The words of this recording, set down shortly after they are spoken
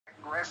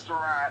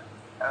restaurant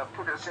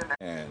put us in the.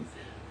 And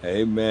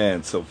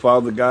amen. So,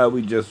 Father God,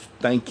 we just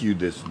thank you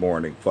this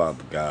morning,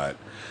 Father God.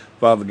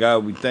 Father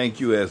God, we thank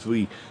you as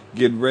we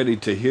get ready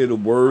to hear the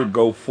word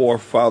go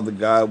forth, Father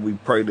God. We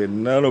pray that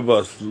none of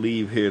us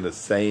leave here the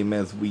same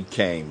as we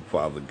came,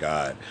 Father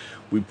God.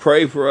 We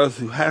pray for us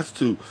who has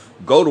to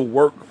go to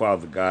work,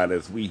 Father God,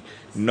 as we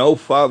know,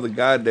 Father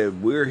God, that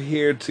we're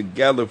here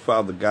together,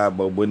 Father God.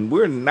 But when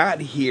we're not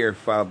here,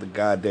 Father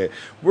God, that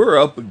we're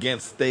up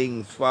against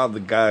things,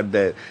 Father God,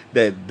 that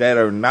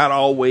are not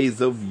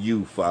always of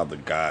you, Father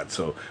God.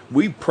 So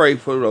we pray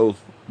for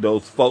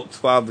those folks,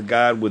 Father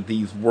God, with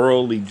these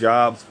worldly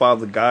jobs,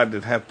 Father God,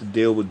 that have to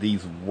deal with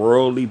these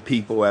worldly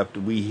people after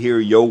we hear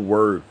your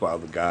word,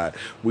 Father God.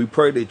 We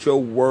pray that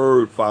your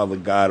word, Father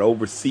God,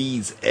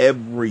 oversees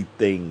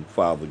everything,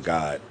 Father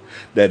God.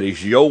 That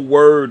is your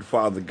word,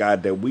 Father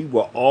God, that we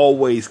will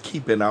always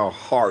keep in our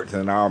hearts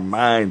and our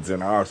minds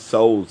and our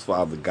souls,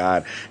 Father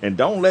God. And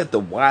don't let the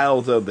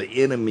wiles of the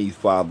enemy,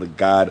 Father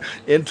God,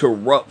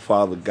 interrupt,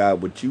 Father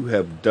God, what you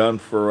have done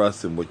for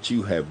us and what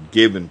you have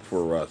given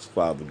for us,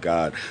 Father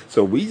God.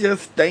 So we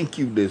just thank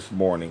you this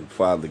morning,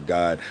 Father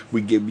God.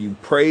 We give you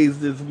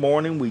praise this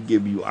morning. We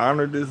give you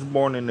honor this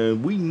morning.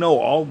 And we know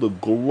all the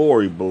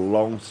glory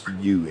belongs to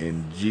you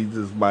in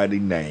Jesus' mighty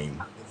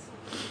name.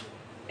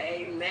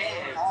 Amen.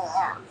 Amen.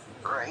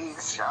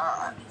 Praise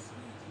God.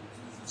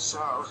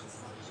 So,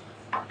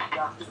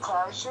 Dr.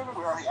 Carson,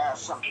 we'll have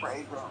some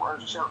praise and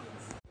worship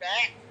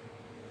back.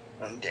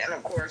 And then,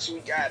 of course, we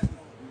got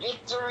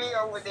victory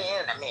over the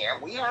enemy.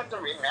 And we have to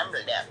remember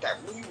that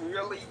we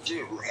really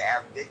do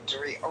have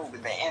victory over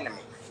the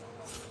enemy.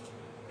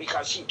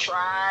 Because he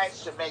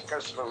tries to make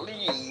us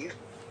believe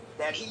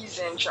that he's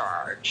in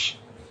charge.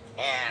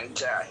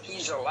 And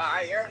he's a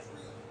liar.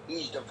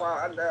 He's the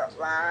father of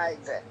lies.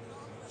 And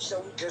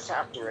so we just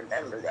have to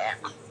remember that.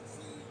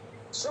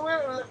 So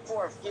we'll look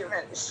for a few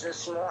minutes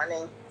this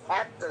morning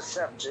at the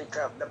subject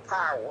of the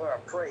power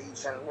of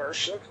praise and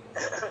worship.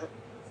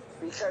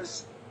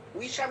 Because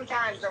we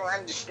sometimes don't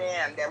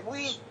understand that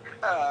we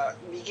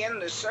begin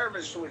the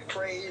service with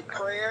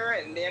prayer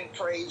and then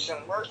praise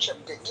and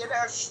worship to get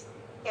us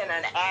in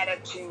an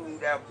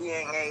attitude of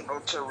being able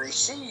to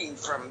receive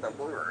from the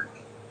word.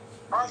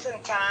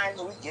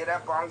 Oftentimes we get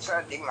up on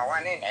Sunday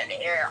morning and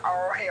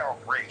all hell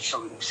breaks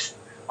loose.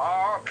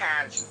 All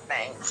kinds of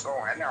things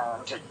going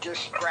on to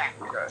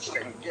distract us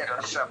and get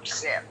us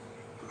upset.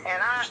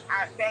 And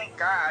I thank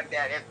God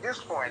that at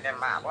this point in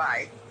my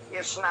life,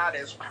 it's not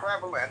as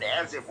prevalent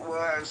as it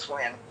was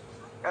when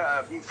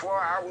before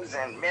I was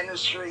in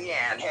ministry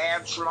and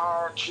had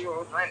small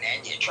children,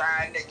 and you're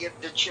trying to get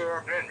the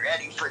children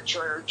ready for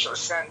church or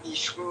Sunday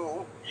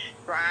school,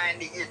 trying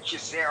to get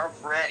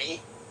yourself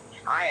ready.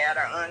 I had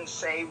an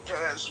unsaved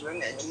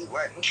husband, and he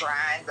wasn't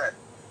trying to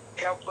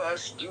help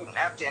us do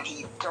nothing.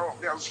 He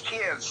told those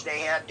kids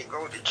they had to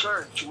go to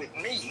church with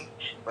me,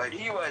 but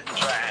he wasn't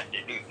trying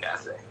to do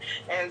nothing.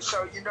 And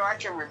so, I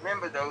can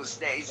remember those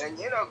days. And,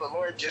 the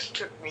Lord just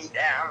took me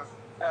down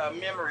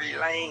memory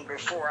lane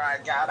before I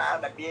got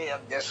out of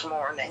bed this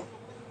morning.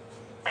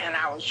 And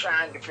I was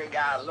trying to figure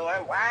out,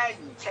 Lord, why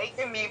are you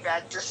taking me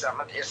back to some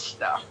of this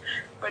stuff?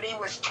 But he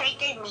was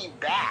taking me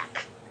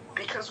back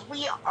because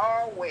we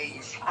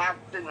always have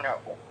to know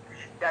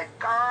that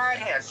God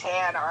has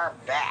had our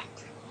back.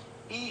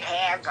 He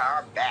has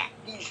our back.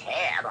 He's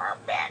had our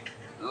back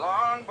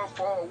long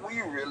before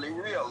we really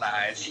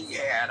realized he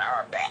had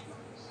our back.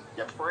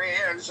 The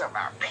prayers of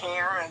our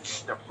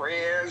parents, the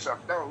prayers of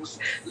those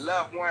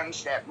loved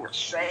ones that were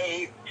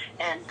saved,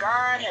 and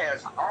God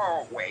has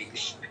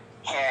always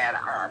had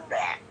our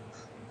back.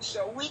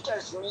 So we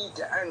just need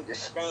to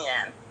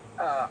understand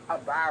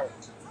about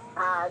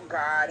how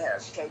God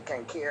has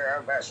taken care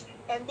of us.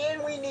 And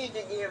then we need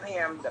to give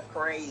him the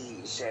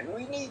praise, and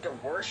we need to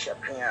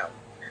worship him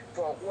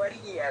for what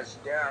he has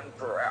done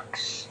for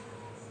us.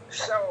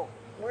 So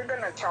we're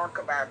going to talk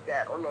about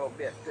that a little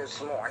bit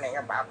this morning,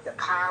 about the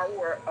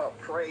power of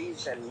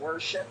praise and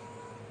worship.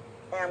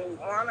 And we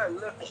want to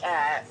look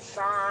at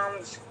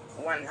Psalms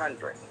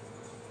 100.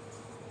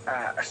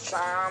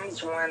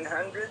 Psalms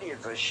 100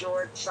 is a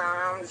short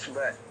Psalms,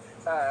 but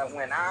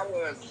when I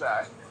was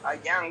a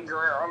young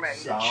girl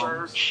in the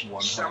church,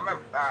 some of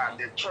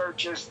the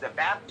churches, the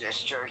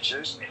Baptist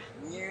churches,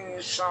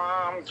 use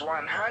Psalms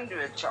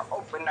 100 to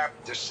open up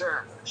the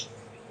service.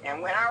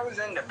 And when I was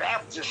in the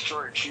Baptist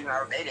church,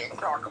 they didn't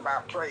talk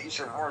about praise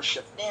and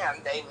worship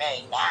then. They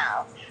may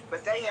now,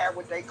 but they had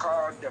what they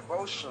call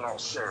devotional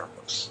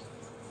service.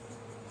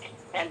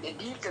 And the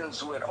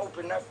deacons would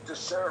open up the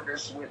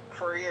service with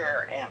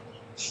prayer and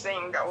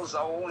sing those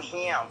old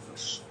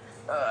hymns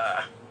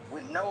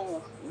with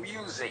no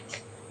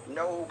music,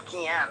 no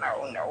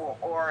piano, no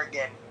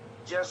organ,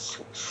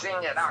 just sing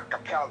it a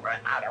cappella.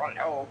 I don't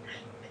know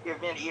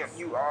if any of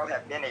you all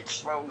have been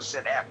exposed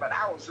to that, but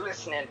I was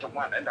listening to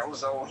one of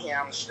those old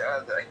hymns the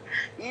other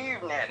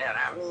evening,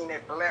 and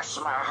it blessed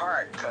my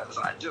heart because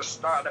I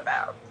just thought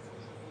about,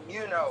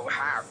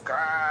 how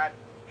God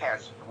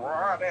has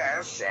brought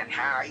us and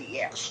how he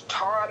has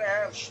taught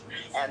us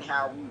and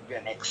how we've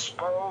been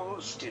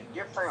exposed to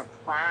different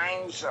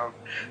kinds of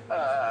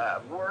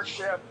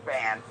worship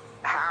and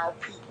how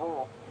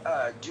people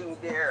do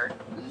their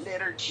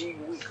liturgy,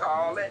 we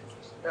call it,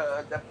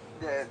 the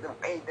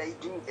way they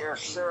do their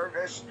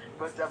service.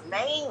 But the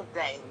main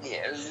thing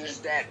is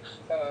that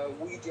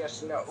we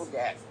just know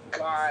that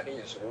God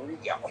is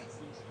real.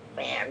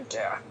 And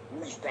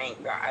we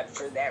thank God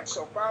for that.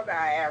 So, Father,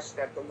 I ask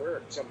that the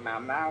words of my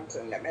mouth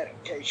and the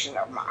meditation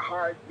of my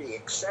heart be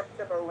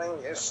acceptable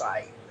in your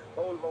sight.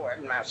 O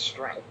Lord, my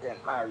strength and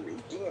my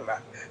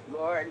redeemer.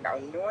 Lord,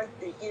 anoint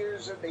the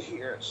ears of the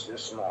hearers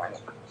this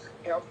morning.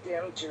 Help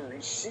them to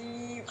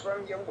receive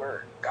from your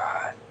word,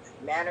 God.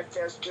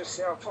 Manifest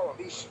yourself,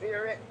 Holy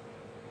Spirit.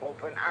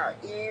 Open our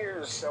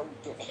ears so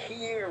we can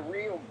hear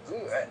real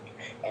good,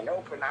 and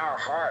open our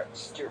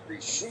hearts to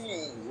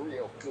receive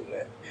real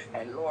good.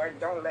 And Lord,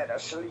 don't let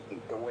us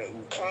leave the way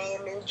we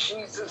came, in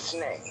Jesus'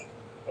 name.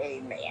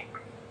 Amen.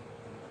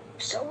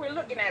 So we're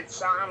looking at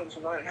Psalms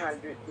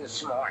 100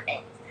 this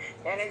morning,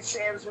 and it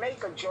says,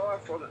 make a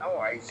joyful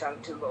noise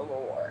unto the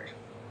Lord,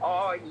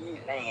 all ye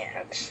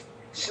lands.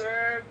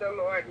 Serve the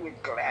Lord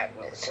with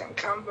gladness, and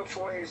come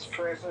before his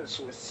presence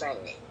with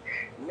singing.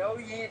 Know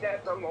ye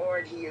that the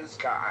Lord, he is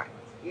God.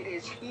 It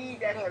is he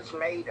that has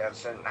made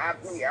us, and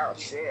not we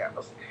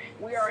ourselves.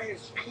 We are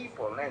his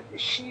people, and the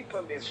sheep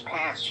of his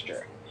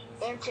pasture.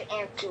 Enter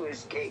into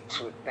his gates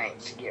with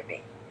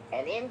thanksgiving,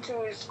 and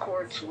into his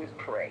courts with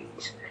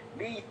praise.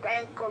 Be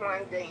thankful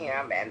unto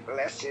him, and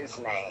bless his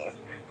name.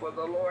 For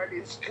the Lord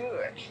is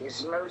good,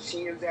 his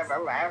mercy is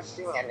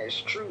everlasting, and his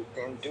truth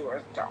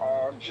endureth to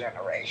all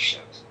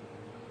generations.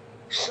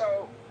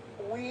 So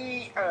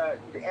we,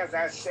 as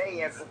I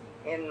say,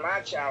 in my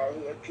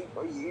childhood,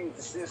 people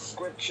used this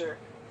scripture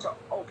to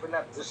open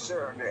up the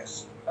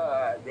service.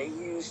 They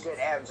used it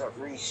as a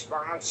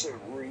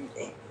responsive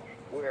reading,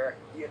 where,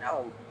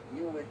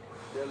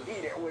 the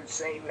leader would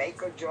say,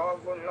 make a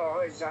joyful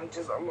noise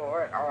unto the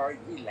Lord, all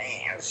ye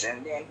lands.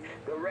 And then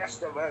the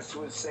rest of us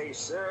would say,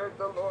 serve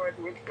the Lord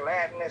with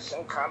gladness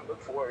and come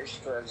before his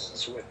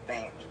presence with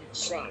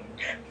sing.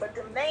 But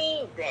the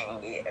main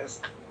thing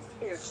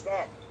is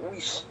that we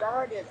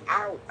started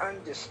out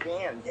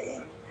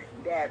understanding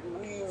that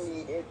we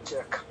needed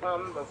to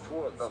come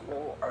before the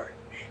Lord,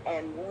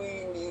 and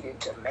we needed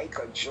to make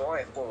a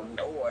joyful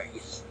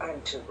noise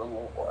unto the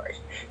Lord.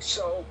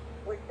 So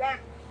with that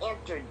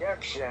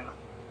introduction,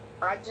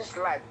 I'd just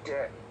like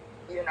to,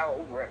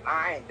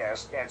 remind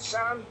us that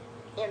some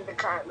in the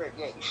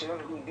congregation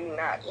who do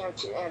not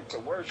enter into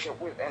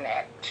worship with an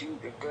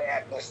attitude of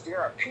gladness.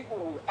 There are people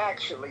who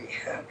actually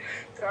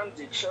come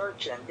to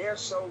church and they're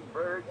so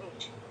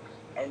burdened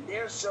and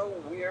they're so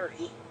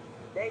weary.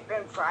 They've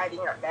been fighting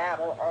a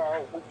battle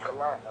all week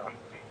long.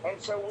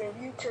 And so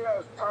when you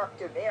talk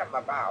to them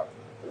about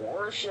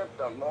worship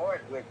the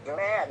Lord with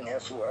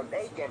gladness, well,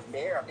 they can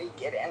barely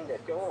get in the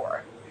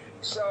door.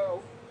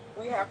 So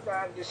we have to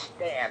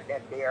understand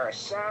that there are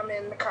some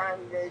in the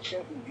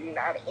congregation who do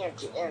not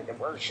enter into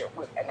worship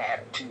with an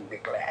attitude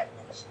of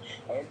gladness.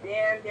 And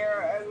then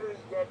there are others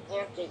that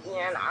enter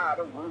in out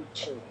of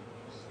routine.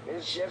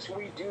 It's just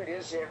we do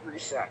this every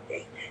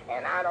Sunday.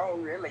 And I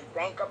don't really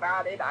think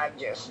about it, I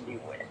just do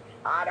it.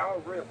 I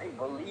don't really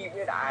believe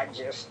it, I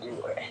just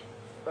do it.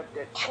 But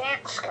the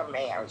text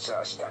commands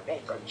us to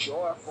make a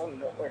joyful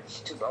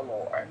noise to the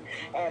Lord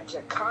and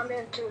to come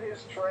into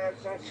his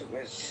presence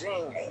with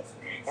singing.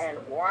 And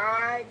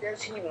why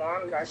does he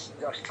want us,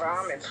 the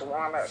psalmist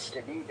want us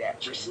to do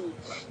that? You see,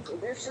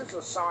 this is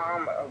a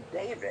psalm of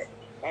David.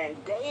 And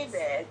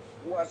David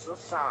was a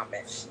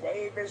psalmist.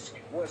 David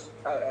was,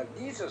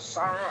 these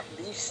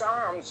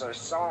psalms are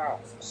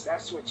songs.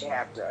 That's what you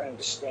have to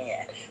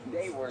understand.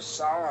 They were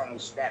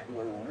songs that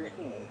were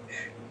written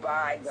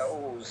by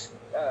those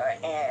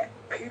and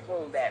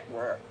people that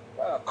were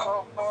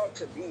called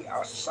to be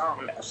a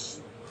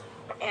psalmist.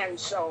 And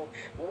so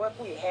what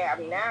we have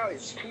now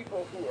is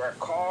people who are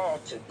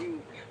called to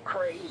do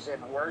praise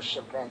and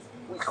worship, and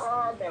we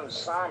call them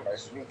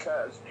psalmists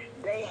because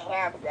they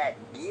have that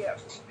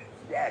gift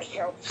that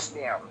helps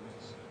them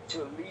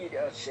to lead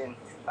us in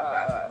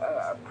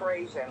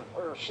praise and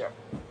worship,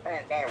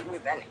 and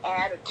with an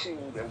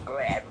attitude of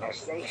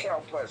gladness. They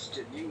help us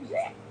to do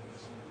that.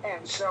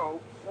 And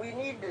so we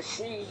need to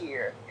see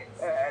here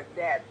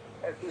that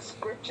the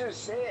scripture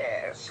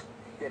says,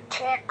 the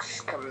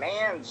text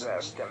commands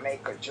us to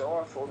make a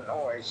joyful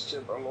noise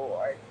to the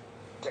Lord,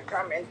 to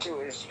come into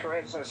his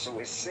presence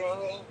with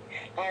singing.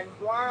 And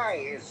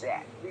why is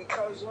that?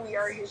 Because we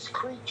are his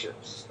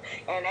creatures.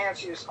 And as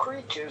his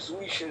creatures,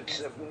 we should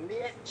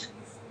submit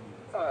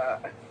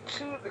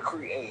to the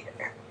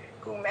Creator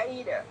who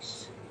made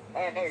us.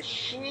 And as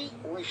sheep,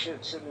 we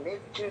should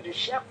submit to the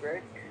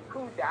shepherd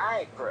who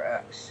died for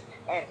us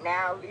and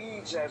now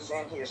leads us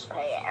in his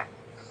path.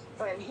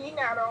 And he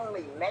not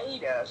only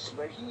made us,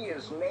 but he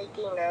is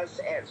making us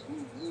as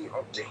we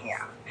yield to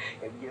him.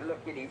 If you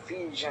look at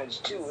Ephesians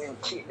 2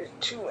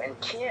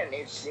 and 10,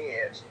 it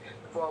says,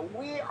 for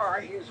we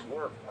are his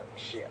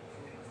workmanship,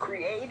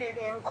 created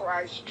in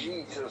Christ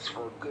Jesus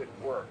for good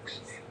works,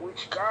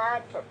 which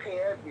God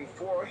prepared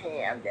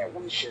beforehand that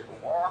we should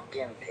walk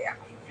in them.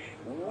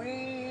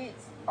 We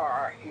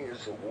are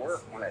his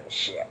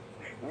workmanship.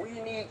 We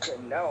need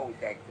to know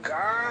that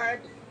God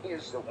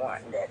is the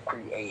one that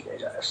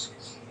created us.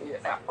 You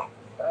know,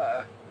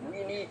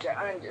 we need to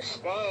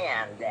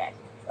understand that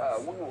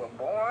we were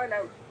born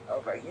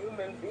of a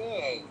human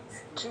being,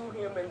 two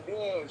human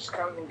beings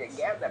coming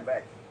together,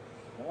 but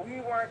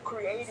we weren't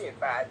created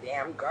by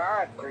them.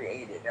 God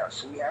created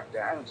us. We have to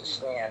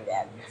understand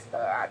that.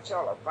 I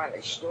tell a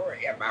funny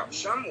story about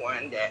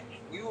someone that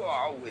you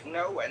all would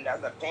know,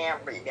 another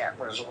family that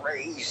was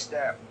raised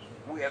up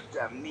with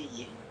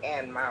me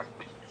and my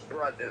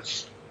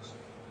brothers.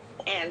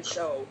 And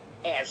so,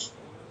 as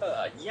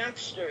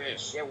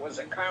youngsters, there was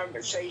a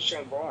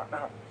conversation going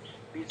on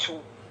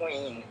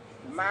between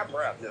my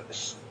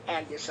brothers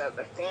and this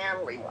other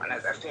family, one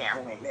of the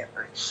family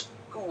members,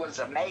 who was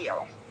a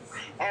male.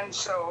 And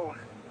so,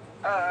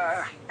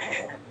 my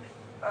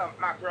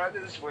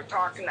brothers were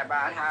talking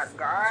about how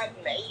God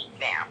made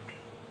them.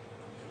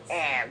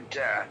 And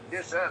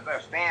this other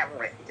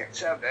family,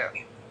 this other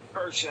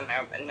person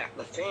of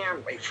another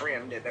family,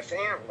 friend of the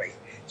family,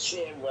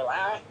 said, well,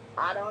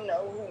 I don't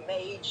know who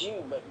made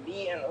you, but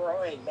Dee and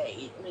Roy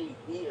made me.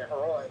 Dee and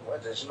Roy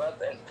was his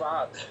mother and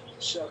father.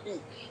 So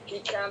he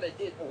kind of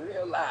didn't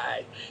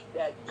realize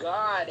that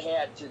God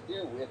had to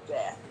do with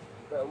that.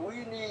 But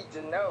we need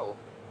to know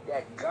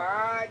that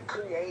God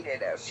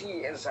created us. He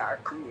is our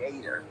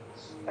creator.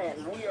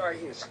 And we are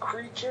his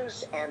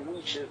creatures, and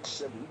we should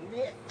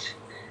submit.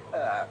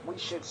 We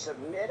should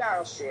submit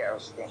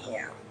ourselves to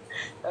him.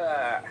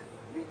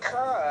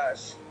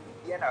 Because,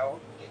 you know,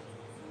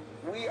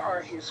 we are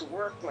his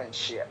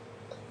workmanship,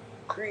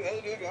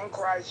 created in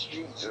Christ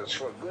Jesus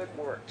for good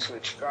works,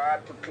 which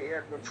God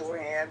prepared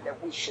beforehand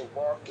that we should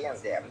walk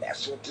in them.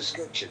 That's what the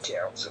scripture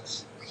tells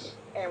us.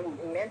 And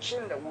we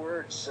mention the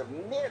word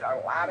submit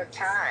a lot of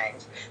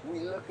times.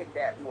 We look at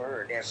that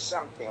word as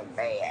something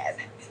bad.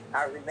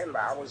 I remember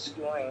I was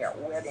doing a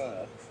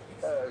wedding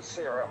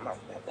ceremony,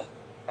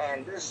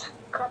 and this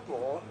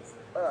couple,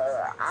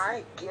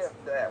 I give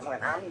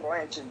when I'm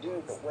going to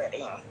do the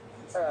wedding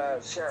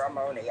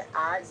ceremony,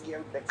 I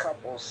give the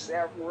couple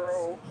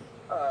several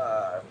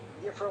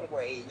different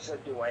ways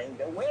of doing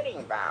the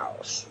wedding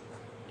vows.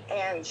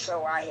 And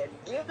so I had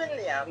given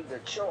them the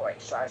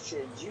choice. I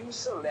said, you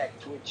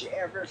select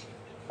whichever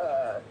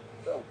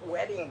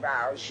wedding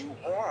vows you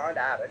want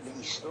out of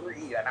these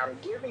three that I'm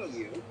giving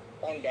you,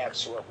 and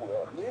that's what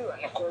we'll do.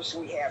 And of course,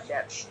 we have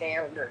that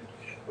standard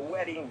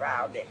wedding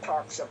vow that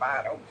talks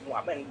about a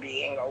woman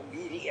being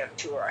obedient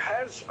to her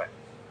husband.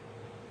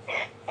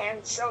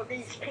 And so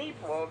these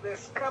people,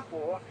 this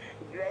couple,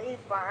 they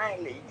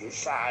finally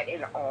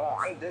decided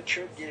on the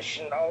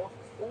traditional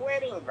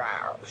wedding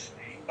vows.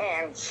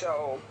 And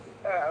so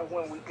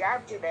when we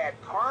got to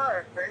that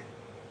part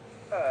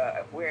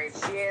where it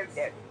said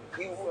that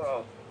you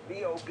will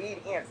be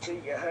obedient to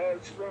your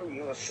husband,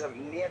 you will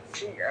submit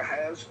to your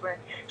husband,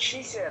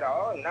 she said,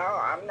 oh no,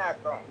 I'm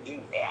not going to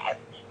do that,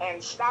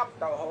 and stopped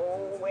the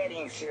whole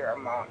wedding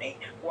ceremony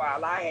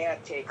while I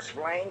had to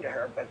explain to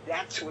her, but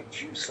that's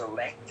what you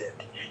selected.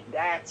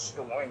 That's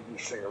the one you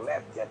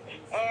selected.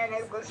 And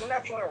it was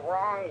nothing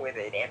wrong with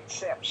it,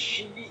 except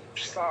she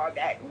saw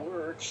that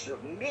word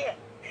submit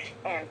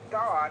and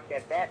thought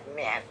that that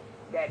meant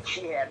that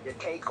she had to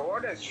take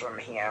orders from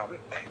him.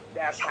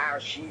 That's how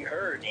she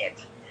heard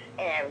it.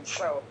 And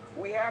so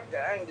we have to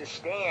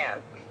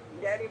understand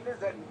that if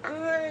it's a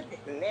good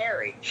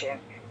marriage and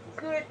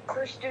good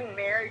Christian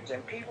marriage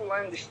and people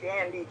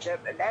understand each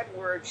other, that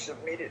word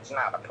submit is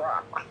not a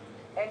problem.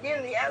 And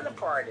then the other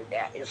part of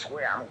that is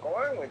where I'm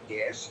going with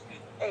this,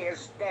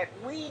 is that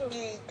we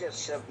need to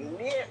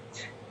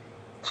submit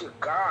to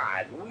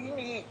God. We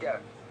need to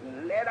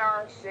let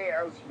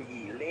ourselves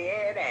be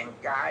led and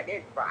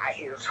guided by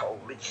his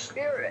Holy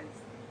Spirit.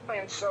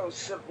 And so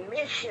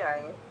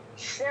submission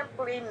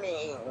simply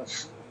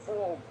means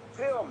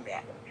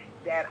fulfillment,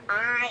 that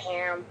I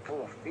am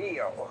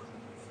fulfilled.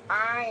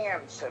 I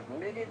am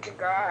submitted to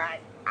God.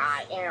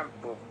 I am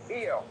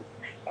fulfilled.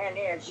 And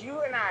as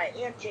you and I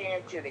enter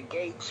into the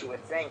gates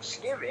with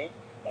thanksgiving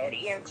and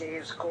into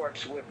his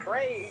courts with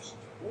praise,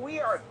 we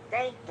are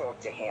thankful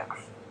to him.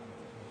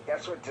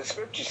 That's what the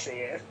scripture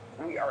says.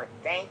 We are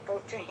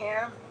thankful to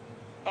him,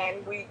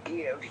 and we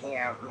give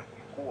him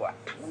what?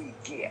 We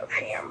give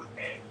him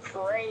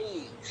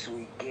praise.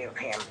 We give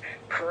him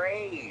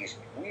praise.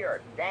 We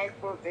are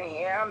thankful to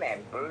him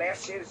and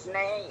bless his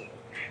name.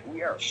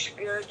 We are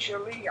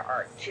spiritually,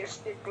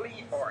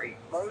 artistically, or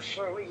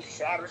emotionally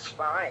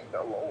satisfying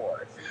the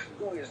Lord,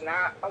 who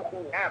not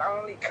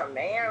only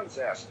commands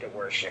us to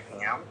worship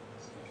him,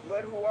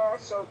 but who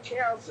also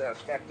tells us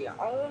that the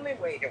only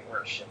way to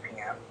worship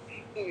him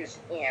is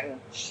in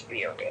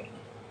spirit.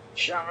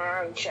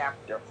 John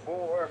chapter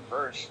 4,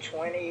 verse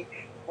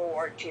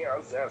 24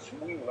 tells us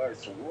we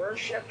must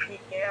worship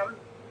him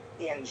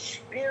in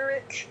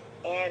spirit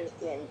and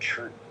in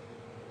truth.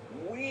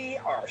 We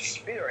are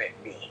spirit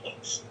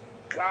beings.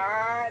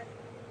 God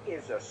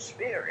is a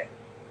spirit.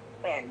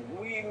 And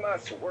we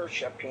must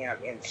worship him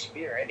in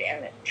spirit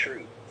and in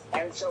truth.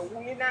 And so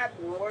we're not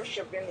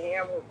worshiping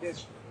him with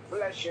this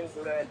flesh and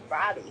blood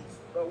body,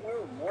 but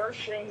we're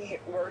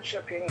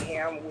worshiping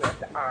him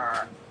with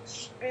our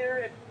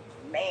spirit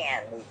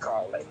man, we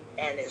call it,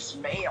 and it's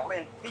male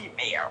and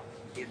female.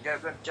 It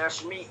doesn't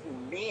just mean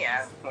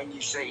men when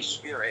you say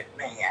spirit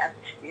man.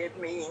 It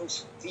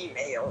means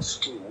females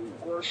too.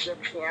 We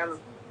worship him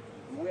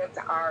with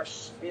our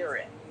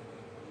spirit.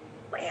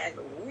 And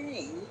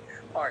we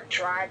are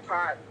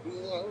tripart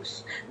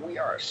beings. We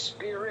are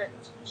spirit,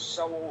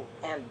 soul,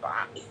 and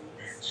body.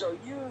 So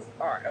you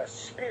are a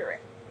spirit.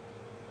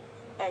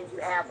 And you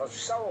have a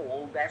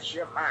soul, that's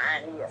your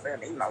mind, will,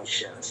 and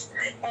emotions.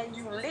 And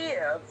you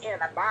live in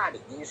a body.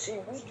 You see,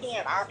 we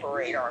can't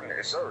operate on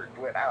this earth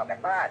without a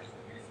body.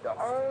 The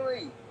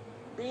only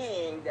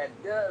being that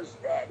does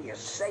that is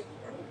Satan.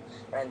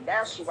 And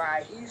that's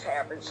why he's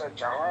having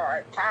such a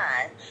hard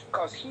time,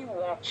 because he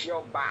wants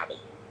your body.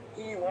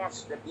 He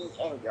wants to be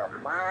in your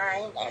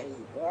mind, and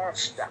he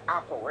wants to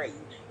operate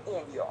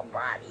in your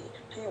body.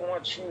 He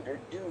wants you to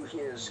do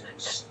his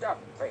stuff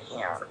for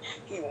him.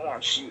 He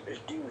wants you to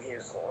do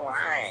his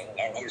lying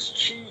and his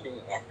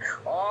cheating and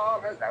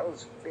all of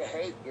those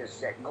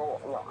behaviors that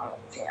go along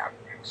with him.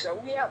 So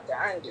we have to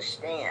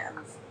understand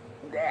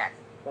that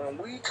when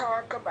we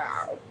talk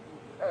about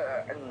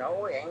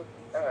knowing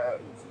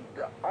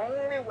the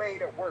only way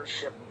to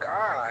worship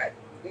God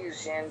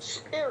is in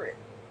spirit.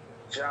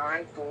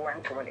 John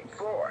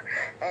 4:24.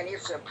 And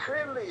it's a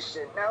privilege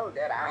to know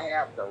that I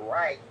have the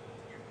right,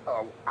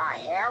 I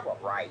have a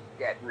right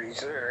that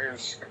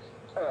reserves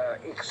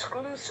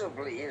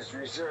is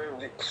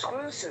reserved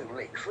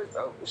exclusively for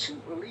those who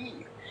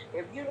believe.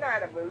 If you're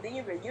not a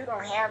believer, you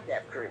don't have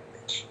that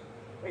privilege.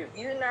 If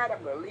you're not a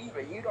believer,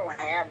 you don't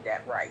have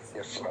that right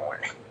this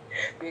morning,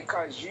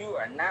 because you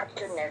are not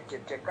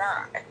connected to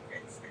God.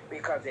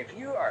 Because if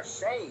you are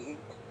saved,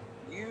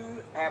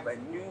 you have a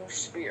new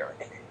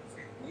spirit.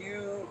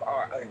 You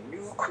are a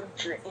new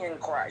creature in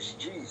Christ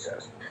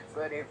Jesus.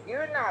 But if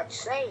you're not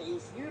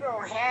saved, you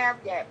don't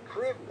have that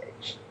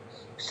privilege.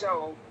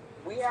 So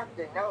we have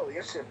to know,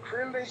 it's a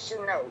privilege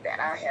to know that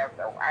I have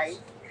the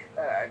right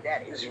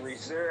that is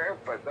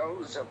reserved for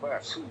those of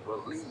us who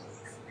believe.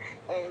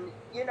 And,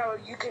 you know,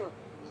 you can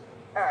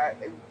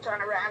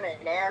turn around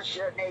and ask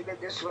your neighbor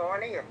this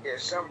morning if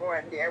there's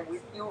someone there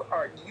with you.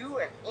 Are you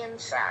an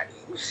insider?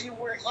 You see,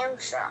 we're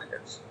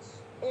insiders.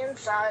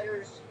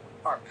 Insiders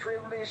are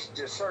privileged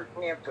to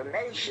certain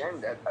information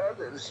that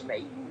others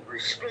may be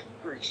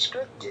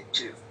restricted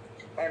to.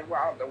 And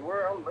while the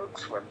world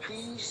looks for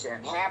peace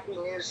and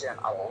happiness in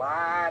a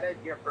lot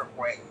of different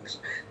ways,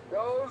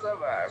 those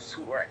of us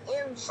who are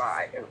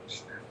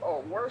insiders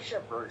or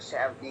worshipers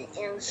have the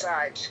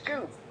inside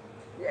scoop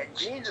that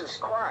Jesus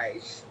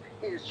Christ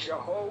is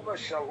Jehovah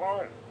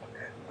Shalom,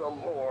 the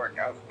Lord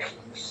of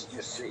peace,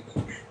 you see.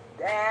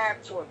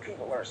 That's what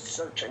people are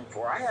searching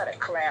for. I had a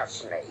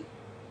classmate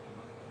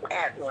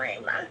at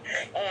Rhema,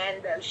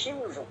 and she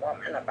was a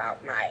woman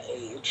about my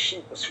age.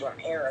 She was from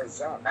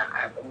Arizona,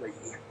 I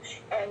believe.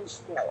 And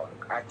no,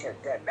 I take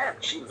that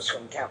back. She was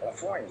from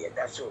California.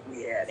 That's what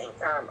we had in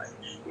common,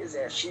 is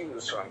that she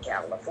was from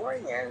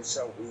California, and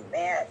so we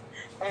met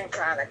and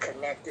kind of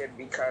connected,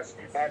 because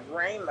at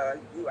Rhema,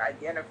 you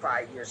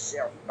identify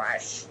yourself by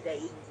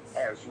state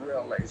as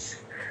well as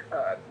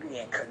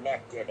being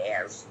connected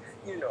as,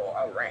 you know,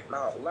 a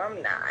Rhema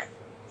alumni.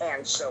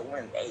 And so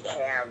when they'd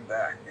have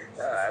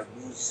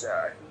these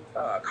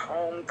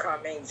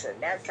homecomings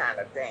and that kind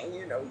of thing,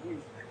 you know,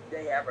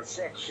 they have a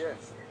section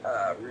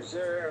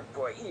reserved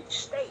for each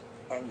state.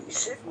 And you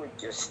sit with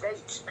your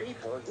state's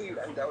people,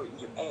 even though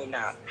you may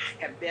not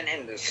have been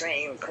in the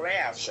same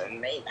class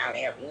and may not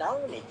have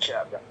known each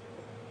other.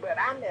 But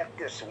I met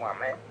this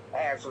woman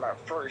as my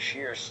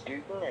first-year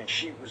student, and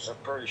she was a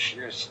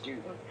first-year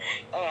student.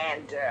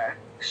 And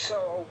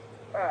so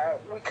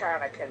we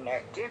kind of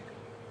connected.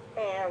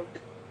 And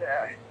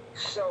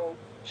so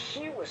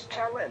she was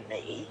telling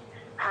me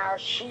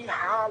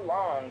how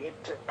long it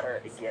took her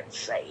to get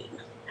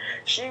saved.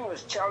 She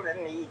was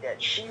telling me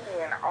that she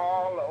went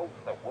all over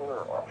the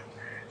world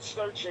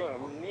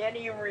searching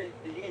many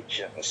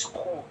religions,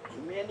 quote,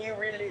 many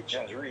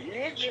religions.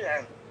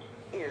 Religion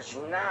is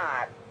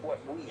not what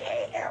we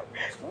have.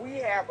 We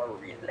have a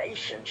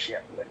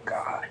relationship with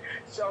God.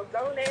 So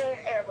don't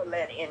ever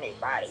let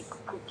anybody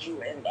put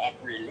you in that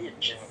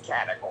religion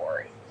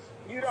category.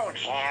 You don't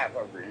have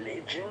a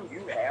religion,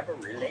 you have a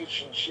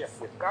relationship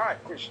with God.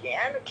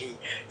 Christianity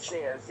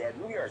says that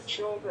we are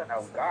children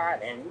of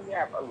God and we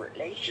have a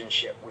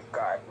relationship with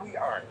God. We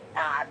are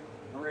not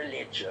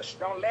religious.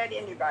 Don't let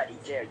anybody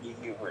tell you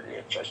you're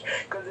religious.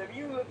 Because if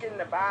you look in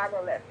the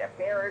Bible at the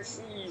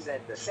Pharisees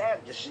and the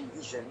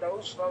Sadducees and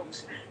those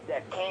folks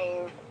that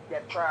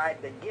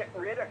tried to get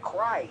rid of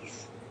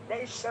Christ,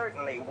 they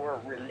certainly were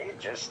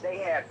religious. They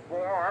had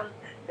form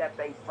that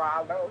they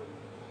followed,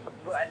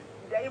 but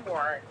they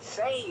weren't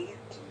saved.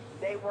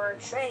 They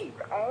weren't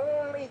saved.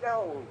 Only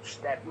those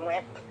that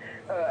went,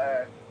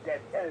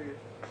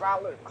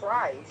 followed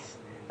Christ,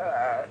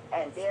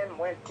 and then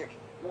went to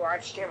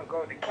watched him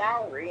go to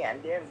Calvary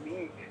and then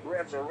be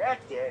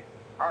resurrected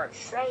are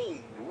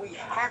saved. We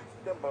have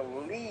to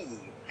believe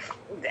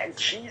that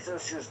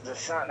Jesus is the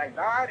Son of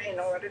God in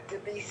order to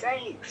be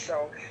saved.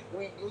 So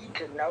we need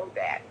to know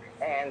that.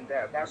 And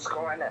that's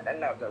going in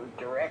another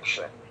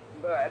direction.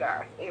 But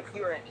if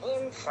you're an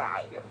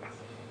insider,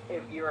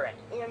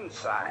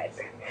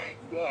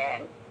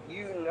 then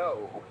you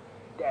know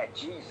that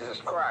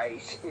Jesus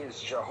Christ is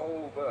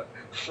Jehovah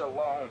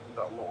Shalom,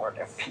 the Lord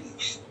of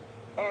peace.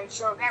 And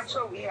so that's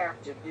what we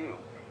have to do.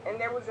 And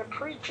there was a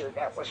preacher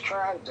that was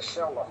trying to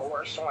sell a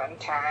horse one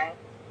time.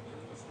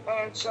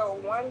 And so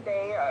one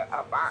day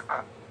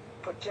a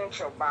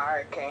potential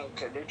buyer came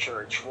to the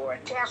church for a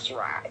test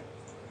ride.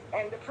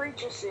 And the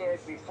preacher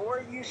said,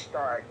 before you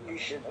start, you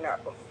should know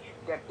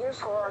that this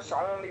horse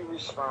only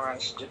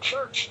responds to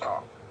church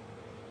talk.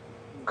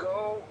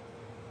 Go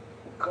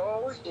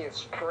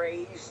is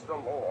praise the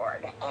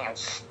Lord, and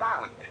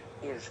stop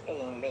is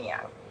amen.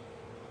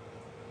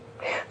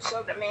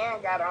 So the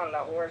man got on the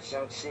horse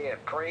and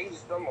said,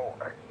 praise the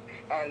Lord.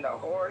 And the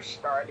horse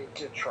started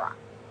to trot.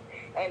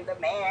 And the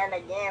man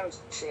again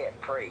said,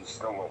 praise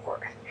the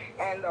Lord.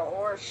 And the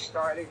horse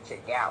started to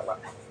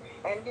gallop.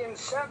 And then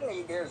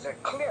suddenly there's a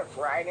cliff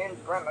right in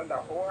front of the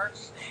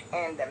horse,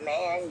 and the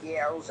man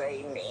yells,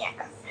 amen.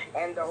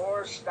 And the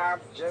horse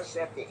stops just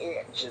at the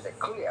edge of the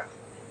cliff.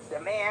 The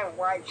man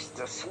wipes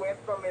the sweat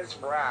from his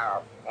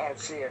brow and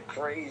said,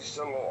 praise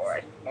the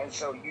Lord. And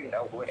so you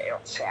know what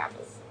else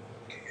happened.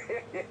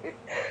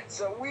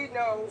 So we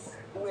know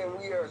when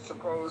we are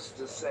supposed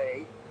to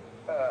say,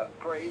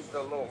 praise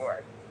the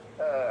Lord.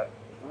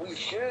 We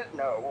should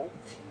know.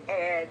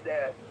 And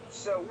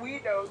so we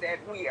know that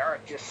we are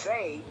to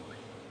say,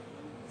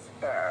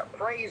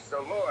 praise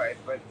the Lord,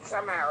 but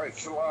somehow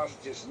it's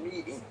lost its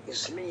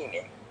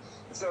meaning.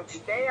 So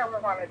today I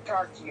want to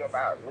talk to you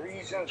about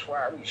reasons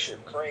why we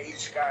should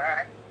praise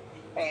God.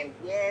 And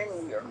then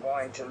we are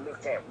going to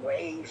look at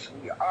ways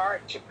we are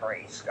to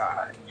praise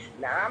God.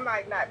 Now, I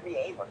might not be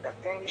able to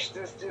finish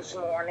this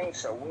morning,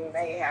 so we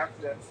may have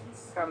to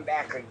come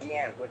back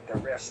again with the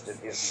rest of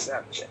this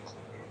subject.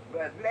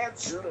 But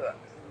let's look.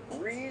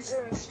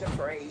 Reasons to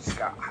praise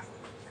God.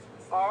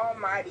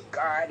 Almighty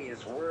God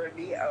is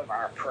worthy of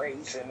our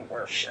praise and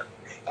worship.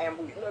 And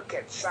we look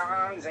at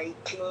Psalms 18,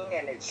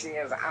 and it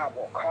says, I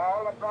will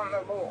call upon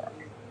the Lord,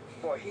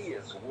 for he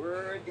is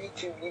worthy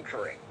to be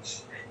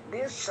praised.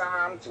 This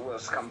psalm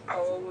was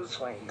composed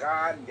when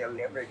God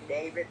delivered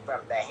David from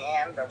the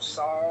hand of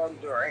Saul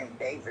during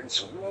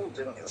David's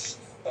wilderness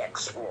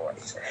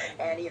exploits.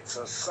 And it's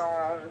a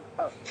song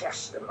of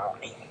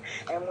testimony.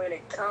 And when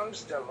it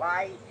comes to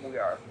life, we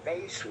are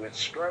faced with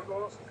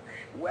struggles,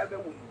 whether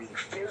we be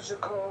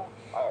physical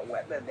or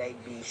whether they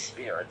be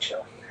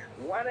spiritual.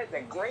 One of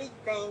the great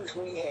things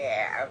we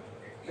have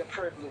the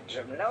privilege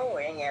of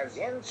knowing as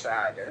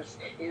insiders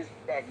is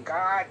that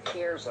God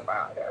cares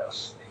about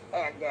us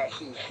and that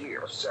he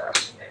hears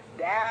us.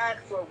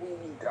 That's what we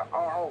need to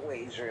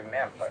always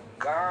remember.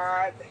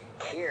 God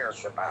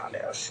cares about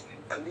us.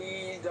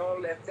 Please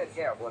don't let the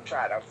devil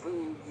try to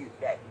fool you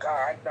that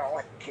God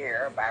don't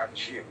care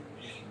about you.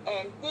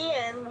 And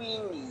then we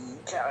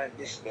need to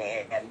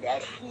understand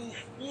that he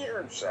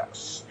hears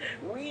us.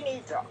 We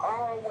need to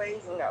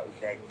always know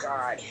that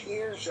God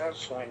hears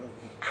us when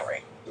we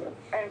pray.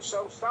 And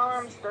so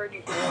Psalms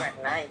 34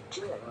 and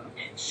 19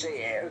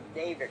 says,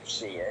 David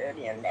said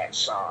in that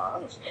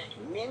Psalms,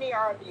 many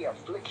are the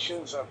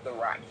afflictions of the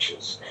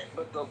righteous,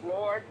 but the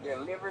Lord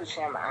delivers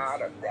him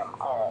out of them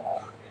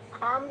all.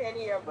 How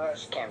many of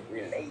us can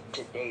relate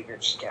to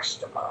David's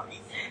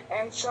testimony?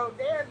 And so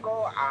there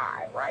go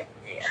I right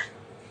there.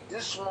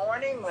 This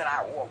morning when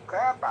I woke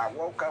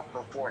up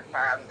before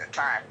the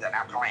time that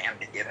I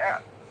planned to get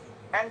up.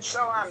 And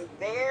so I'm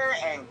there,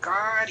 and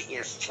God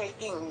is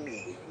taking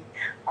me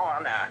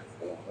on a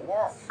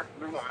walk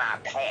through my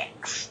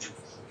past.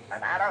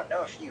 And I don't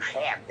know if you've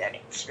had that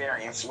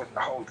experience with the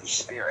Holy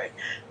Spirit,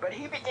 but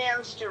he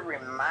begins to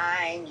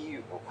remind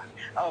you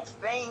of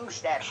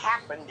things that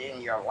happened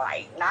in your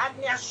life, not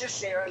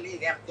necessarily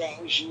them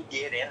things you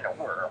did in the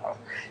world,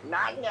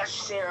 not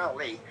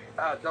necessarily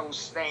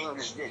those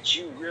things that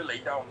you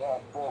really don't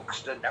want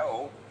folks to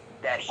know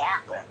that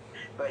happened,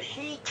 but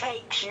he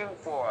takes you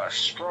for a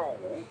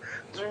stroll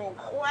through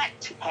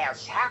what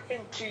has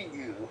happened to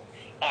you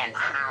and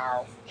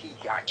how he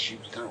got you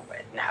through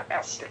it. Now,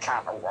 that's the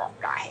kind of walk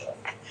I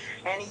had.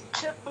 And he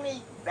took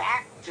me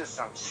back to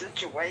some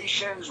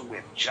situations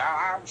with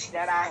jobs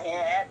that I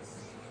had,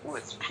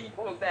 with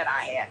people that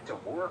I had to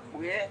work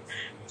with,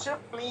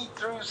 took me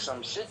through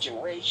some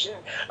situation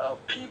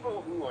of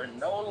people who are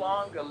no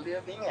longer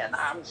living and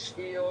I'm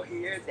still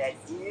here that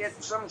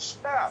did some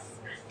stuff,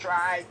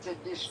 tried to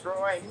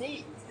destroy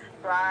me,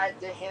 tried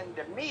to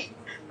hinder me,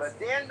 but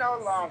they're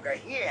no longer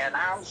here and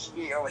I'm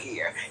still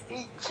here.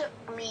 He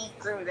took me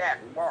through that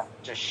walk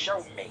to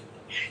show me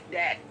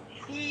that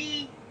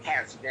he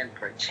has been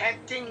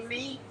protecting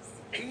me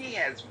He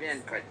has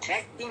been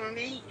protecting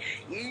me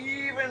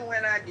even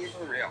when I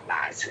didn't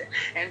realize it.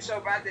 And so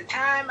by the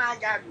time I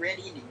got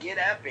ready to get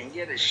up and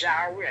get a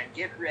shower and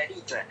get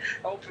ready to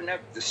open up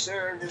the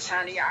service,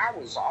 honey, I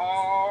was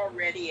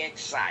already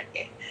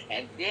excited.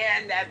 And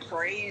then that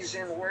praise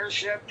and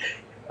worship,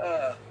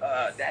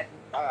 that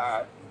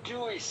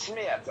Dewey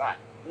Smith,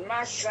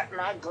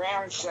 my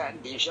grandson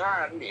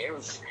Dijon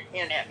lives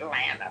in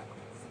Atlanta.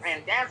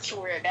 And that's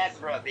where that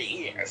brother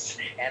is.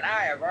 And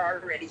I have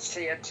already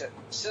said to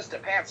Sister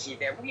Patsy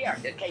that we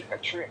have to take a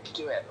trip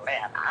to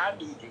Atlanta. I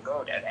need to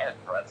go to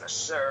that brother's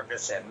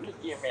service and look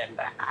him in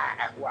the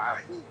eye while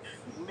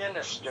he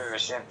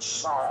ministers in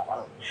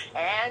song.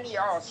 And he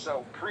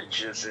also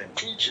preaches and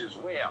teaches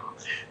well.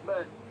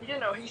 But,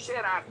 he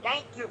said, I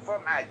thank you for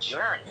my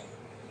journey.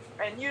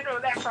 And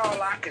that's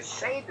all I could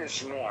say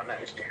this morning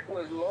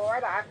was,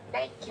 Lord, I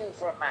thank you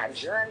for my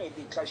journey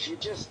because you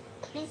just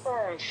keep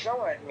on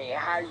showing me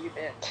how you've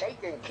been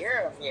taking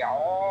care of me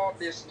all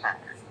this time.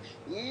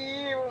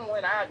 Even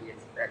when I didn't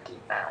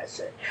recognize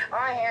it.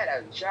 I had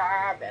a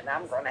job, and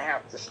I'm going to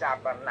have to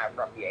stop. I'm not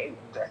going to be able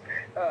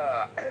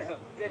to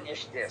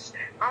finish this.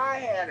 I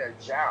had a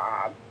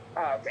job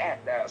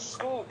at the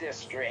school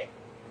district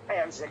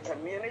as a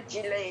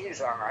community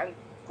liaison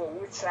for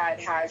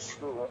Woodside High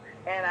School,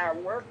 and I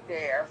worked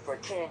there for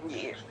 10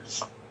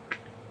 years.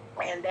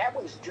 And that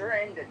was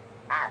during the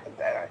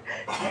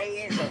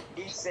days of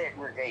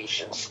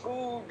desegregation,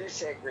 school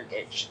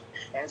desegregation.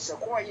 And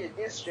Sequoia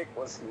District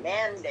was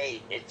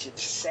mandated to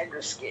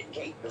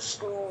segregate the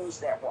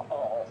schools that were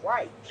all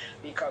white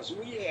because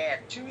we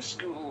had two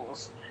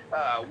schools,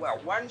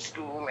 one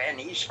school in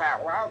East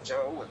Palo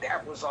Alto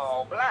that was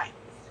all black.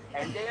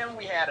 And then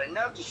we had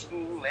another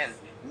school in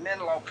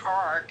Menlo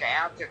Park,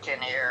 Atherton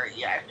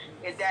area,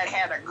 that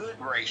had a good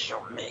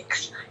racial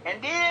mix.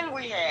 And then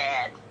we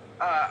had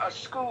a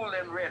school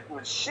in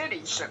Redwood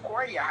City,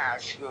 Sequoia High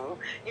School.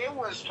 It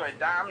was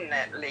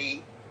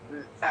predominantly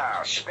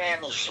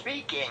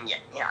Spanish-speaking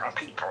young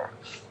people.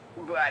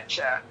 But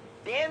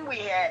then we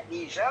had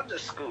these other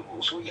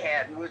schools. We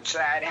had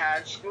Woodside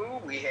High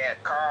School, we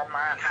had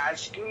Carmine High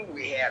School,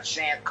 we had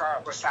San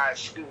Carlos High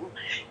School,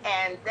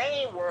 and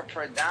they were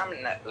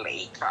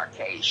predominantly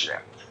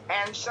Caucasian.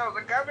 And so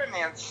the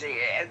government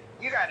said,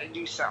 you got to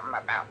do something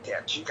about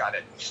that. You got to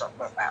do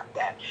something about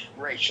that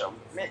racial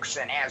mix.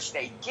 And as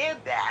they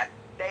did that,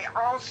 they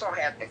also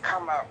had to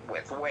come up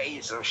with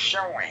ways of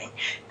showing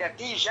that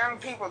these young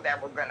people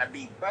that were going to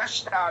be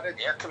bused out of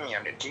their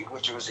community,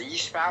 which was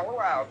East Palo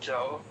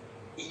Alto,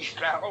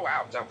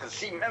 because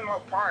see,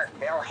 Menlo Park,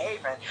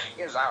 Belhaven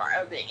is our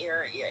other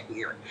area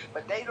here.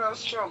 But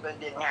those children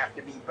didn't have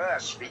to be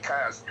bused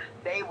because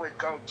they would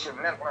go to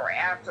Menlo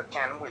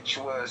Atherton, which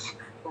was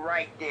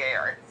right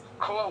there,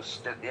 close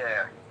to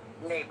their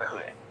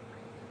neighborhood.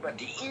 But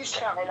the East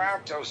Palo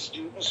Alto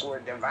students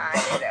were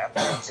divided up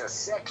into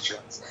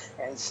sections,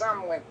 and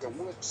some went to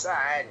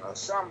Woodside, and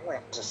some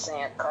went to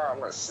San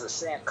Carlos. The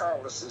San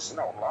Carlos is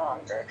no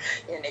longer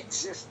in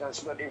existence,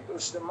 but it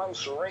was the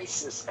most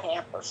racist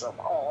campus of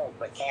all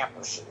the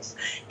campuses.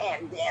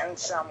 And then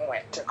some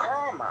went to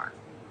Carmine.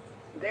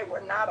 They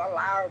were not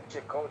allowed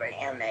to go to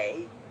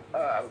MA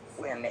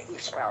in the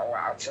East Palo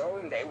Alto,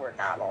 and they were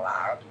not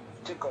allowed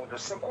to go to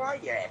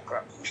Sequoia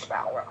from East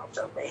Palo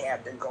Alto. They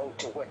had to go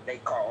to what they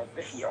called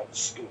the Hill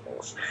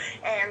schools.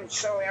 And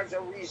so as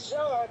a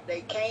result,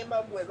 they came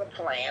up with a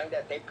plan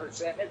that they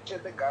presented to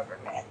the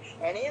government.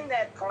 And in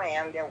that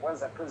plan, there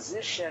was a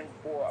position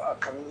for a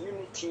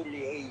community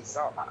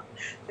liaison.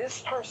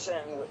 This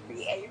person would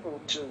be able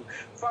to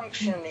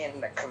function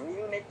in the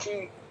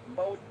community,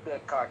 both the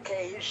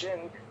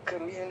Caucasian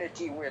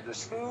community where the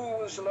school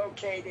was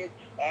located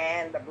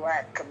and the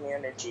black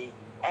community,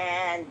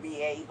 and be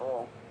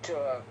able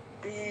to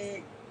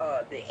be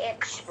the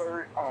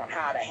expert on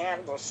how to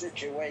handle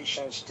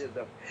situations to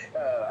the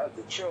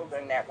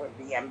children that were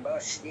being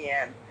bused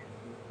in,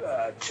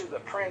 to the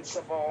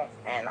principal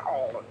and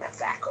all of the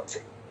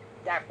faculty.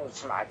 That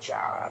was my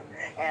job.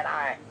 And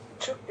I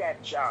took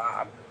that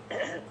job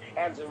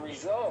as a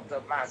result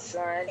of my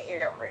son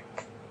Eric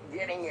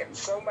getting in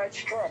so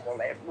much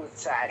trouble at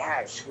Woodside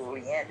High School.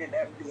 He ended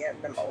up being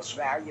the most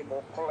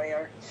valuable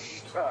player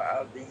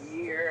of the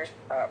year,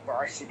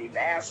 varsity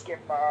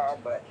basketball,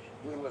 but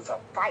it was a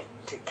fight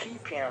to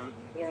keep him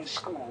in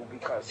school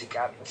because he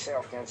got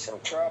himself in some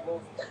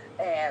trouble.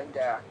 And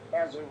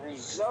as a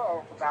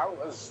result, I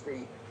was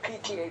the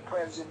PTA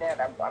president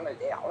of one of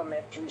the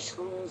elementary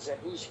schools in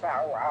East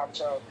Palo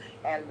Alto,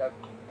 and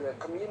the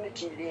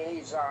community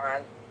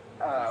liaison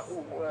who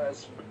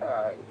was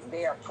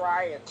there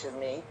prior to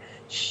me,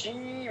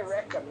 she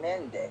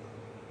recommended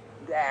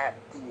that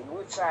the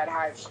Woodside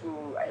High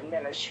School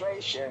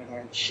administration,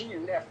 and she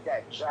left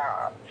that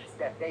job,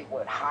 that they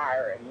would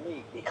hire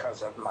me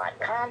because of my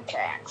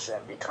contacts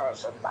and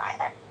because of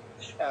my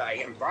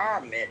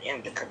involvement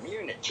in the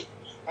community.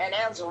 And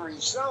as a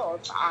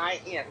result, I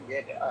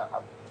ended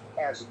up,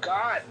 as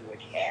God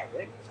would have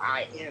it,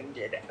 I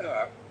ended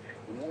up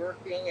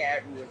working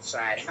at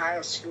Woodside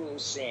High School,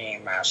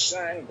 seeing my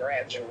son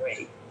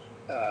graduate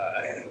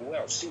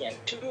well, seeing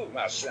two of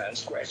my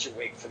sons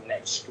graduate from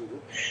that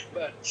school,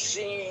 but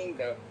seeing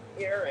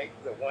Eric,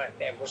 the one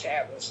that was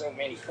having so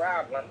many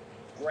problems,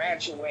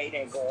 graduate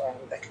and go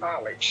on to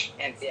college.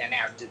 And then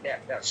after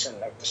that, that's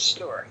another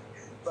story.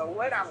 But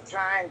what I'm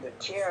trying to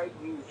tell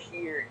you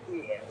here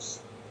is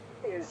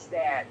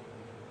that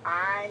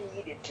I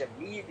needed to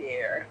be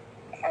there.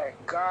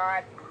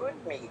 God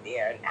put me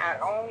there,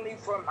 not only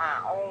for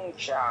my own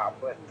child,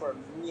 but for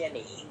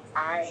many.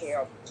 I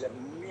helped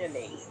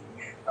many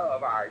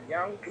of our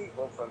young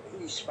people from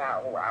East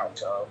Palo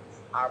Alto.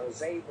 I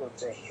was able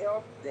to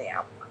help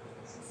them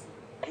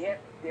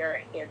get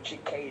their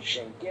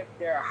education, get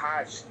their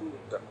high school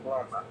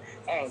diploma,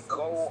 and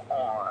go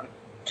on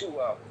to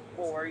a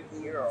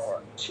 4-year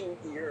or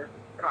 2-year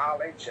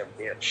college of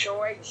their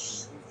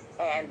choice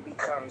and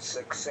become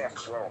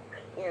successful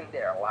in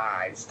their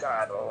lives.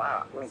 God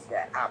allowed me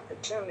that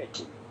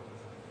opportunity.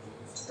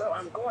 So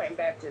I'm going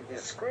back to the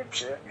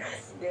scripture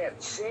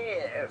that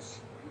says,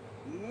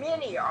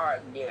 many are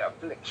the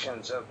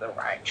afflictions of the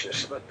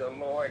righteous, but the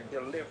Lord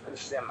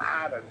delivers them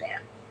out of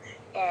them.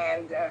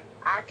 And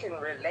I can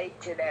relate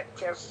to that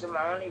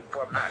testimony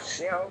for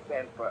myself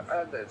and for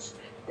others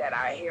that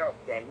I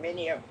helped. And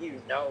many of you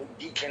know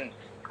Deacon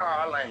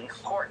Carlin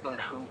Horton,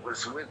 who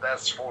was with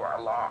us for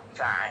a long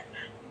time.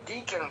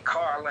 Deacon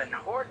Carlin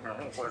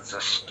Horton was a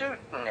student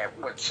at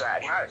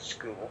Woodside High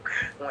School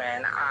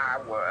when I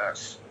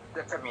was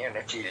the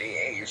community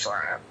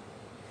liaison.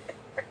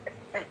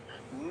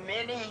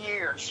 Many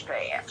years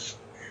passed,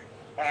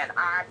 and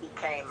I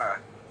became a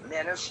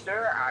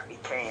minister, I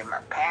became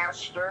a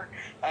pastor,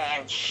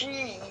 and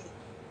she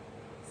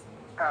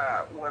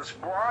was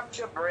brought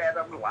to Bread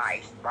of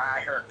Life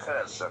by her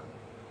cousin.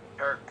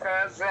 Her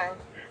cousin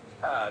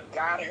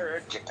got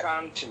her to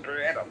come to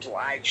Bread of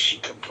Life. She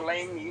could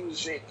play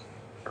music,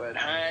 but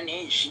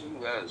honey, she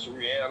was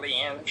really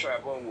in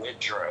trouble with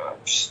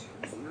drugs.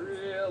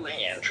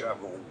 Really in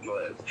trouble with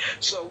drugs.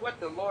 So what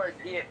the Lord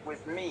did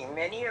with me,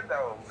 many of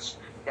those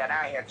that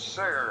I had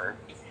served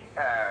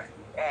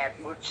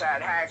at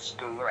Woodside High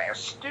School as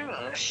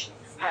students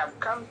have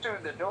come through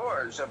the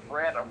doors of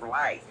Bread of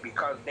Life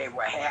because they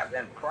were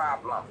having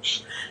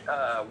problems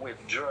with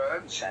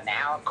drugs and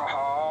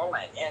alcohol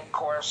and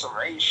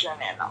incarceration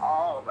and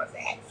all of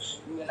that,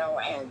 you know,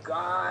 and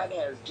God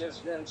has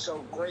just been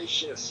so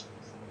gracious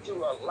to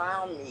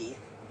allow me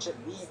to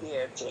be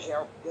there to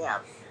help them.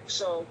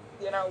 So,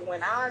 you know,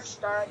 when I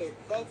started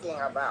thinking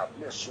about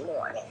this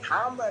morning,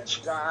 how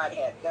much God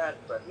had done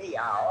for me,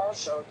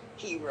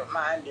 he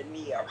reminded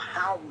me of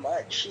how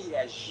much he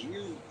has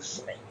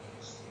used me,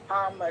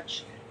 how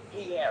much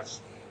he has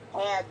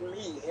had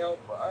me help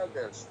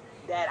others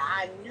that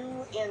I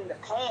knew in the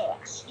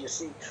past. You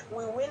see,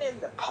 we went in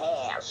the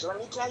past. Let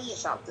me tell you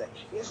something.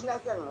 There's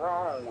nothing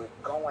wrong with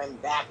going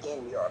back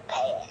in your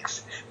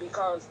past,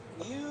 because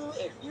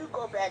if you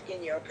go back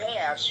in your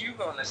past, you're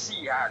going to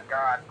see how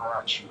God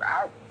brought you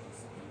out.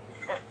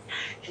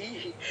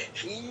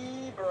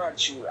 he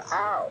brought you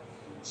out.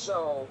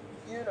 So,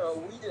 you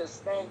know, we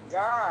just thank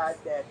God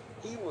that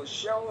he will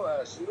show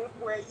us, look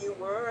where you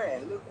were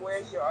and look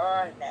where you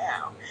are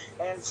now.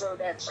 And so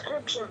that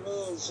scripture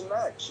means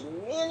much.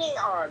 Many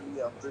are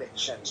the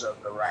afflictions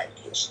of the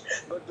righteous,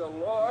 but the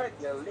Lord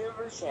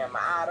delivers him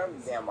out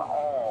of them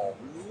all.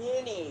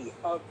 Many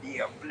of the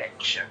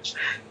afflictions.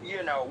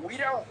 You know, we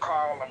don't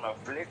call them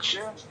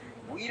afflictions.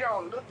 We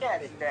don't look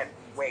at it that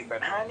way,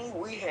 but honey,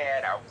 we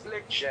had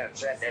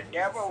afflictions, and the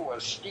devil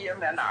was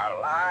stealing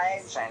our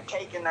lives and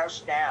taking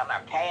us down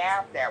a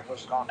path that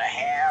was going to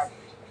have,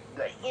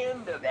 the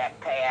end of that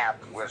path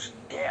was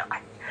death.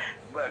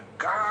 But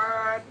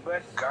God,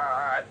 but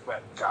God,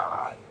 but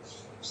God.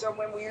 So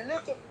when we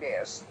look at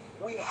this,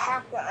 we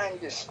have to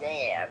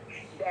understand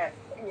that,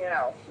 you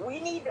know, we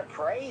need to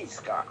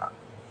praise God.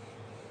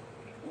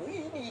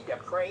 We need to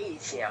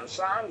praise him.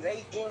 Psalms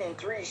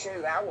 18:3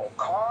 says, I will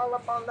call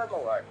upon the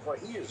Lord, for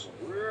he is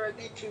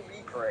worthy to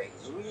be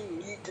praised. We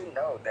need to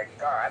know that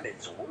God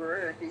is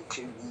worthy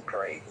to be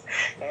praised.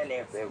 And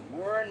if it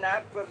were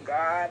not for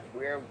God,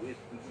 where would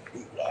we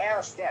be?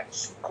 Ask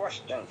that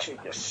question to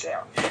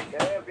yourself.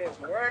 If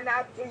it were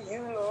not for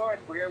you, Lord,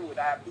 where would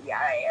I be?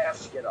 I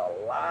ask it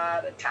a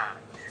lot of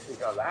times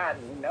because I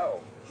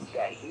know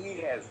that he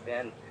has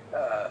been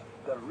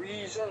the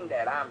reason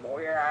that I'm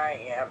where I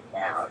am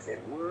now. If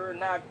it were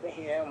not for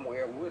him,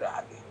 where would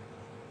I be?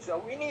 So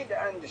we need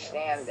to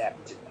understand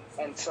that too.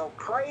 And so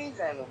praise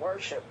and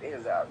worship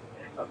is a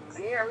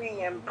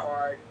very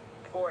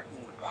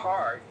important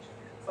part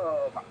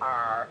of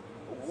our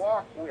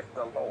walk with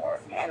the Lord.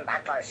 And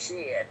like I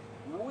said,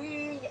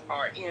 we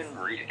are in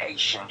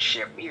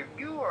relationship. If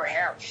you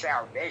have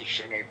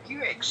salvation, if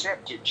you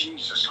accepted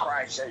Jesus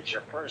Christ as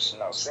your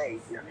personal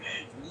Savior,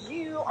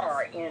 you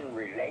are in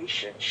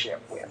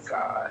relationship with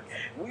God.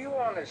 We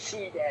want to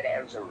see that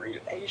as a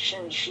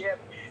relationship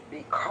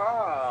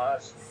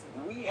because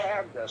we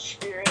have the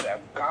Spirit of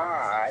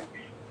God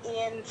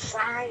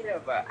inside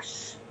of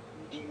us.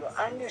 Do you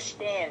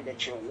understand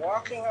that you're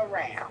walking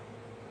around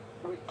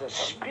with the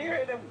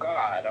Spirit of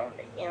God on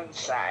the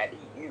inside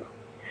of you?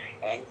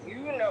 And you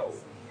know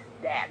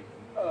that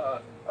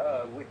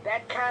with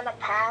that kind of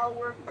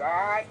power,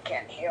 God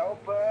can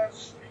help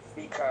us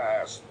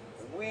because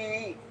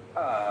we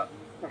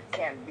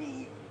can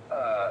be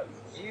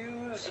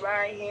used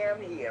by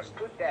Him. He has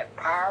put that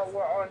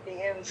power on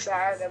the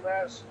inside of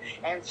us.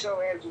 And so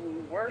as we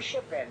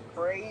worship and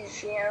praise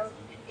Him,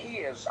 He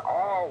is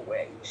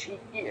always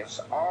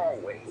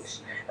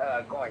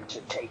going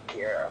to take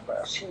care of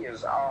us. He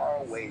is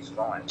always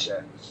going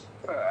to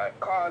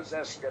cause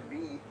us to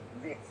be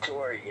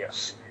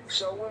victorious.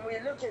 So when we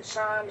look at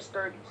Psalms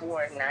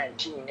 34 and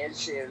 19, it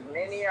says,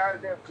 many are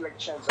the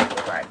afflictions of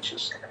the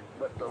righteous,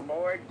 but the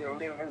Lord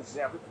delivers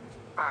them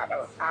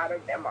out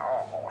of them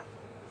all.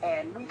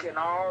 And we can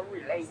all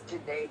relate to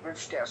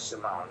David's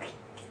testimony.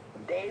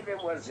 David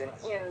was an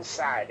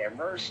insider.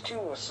 Verse 2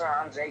 of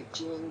Psalms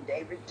 18,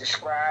 David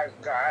describes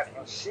God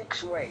in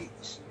 6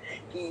 ways.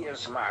 He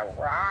is my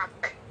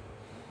rock.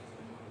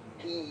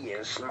 He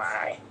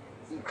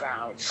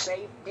found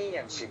safety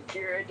and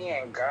security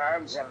in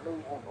God's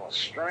immovable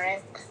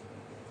strength.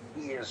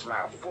 He is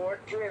my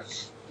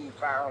fortress. He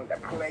found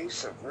a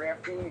place of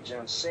refuge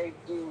and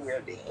safety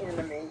where the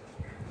enemy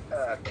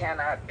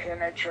cannot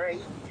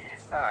penetrate.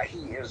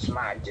 He is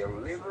my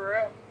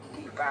deliverer.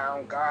 He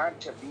found God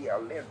to be a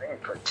living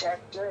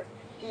protector.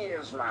 He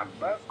is my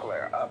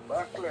buckler. A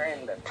buckler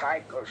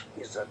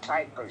is a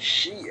type of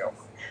shield,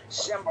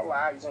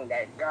 symbolizing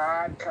that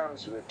God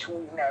comes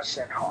between us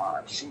and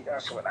harm. See,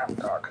 that's what I'm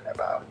talking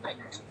about.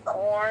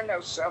 Horn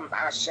of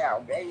my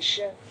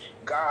salvation.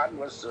 God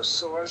was the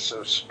source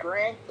of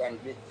strength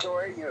and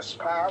victorious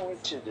power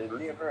to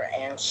deliver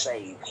and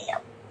save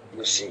him.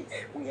 You see,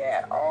 we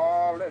had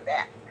all of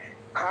that.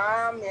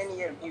 How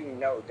many of you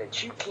know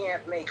that you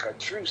can't make a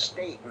true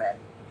statement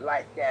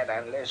like that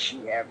unless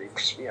you have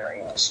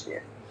experienced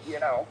it? You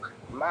know,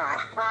 my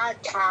high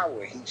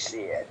tower, he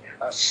said,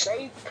 a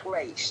safe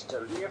place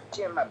to lift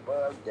him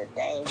above the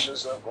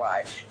dangers of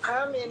life.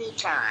 How many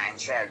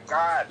times has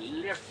God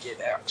lifted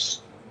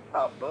us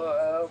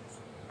above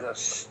the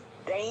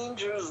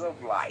dangers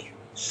of life?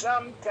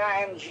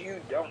 Sometimes you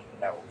don't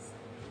know.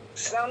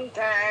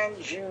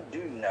 Sometimes you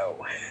do know,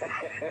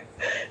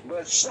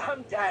 but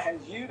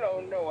sometimes you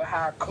don't know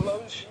how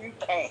close you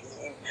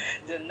came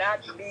to not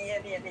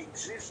being in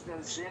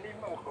existence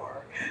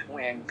anymore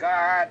when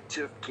God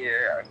took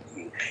care of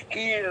you.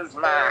 He is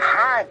my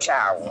high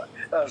tower,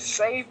 a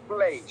safe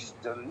place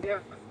to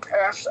lift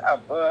us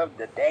above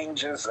the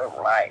dangers of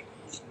life.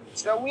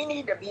 So we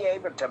need to be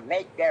able to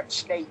make that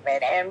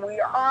statement, and we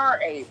are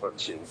able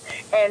to.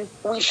 And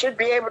we should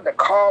be able to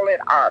call it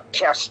our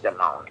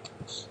testimony.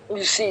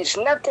 You see, it's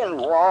nothing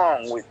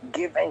wrong with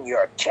giving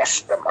your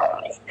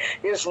testimony.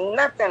 There's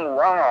nothing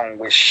wrong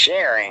with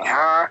sharing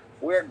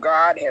where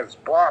God has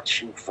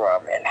brought you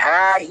from and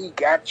how he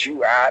got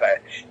you out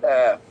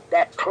of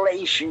that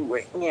place you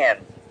were in,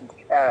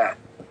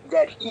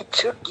 that he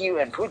took you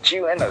and put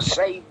you in a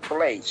safe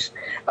place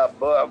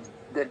above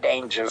the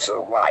dangers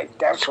of life.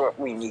 That's what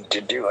we need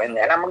to do. And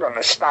then I'm going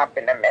to stop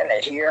in a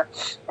minute here.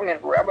 In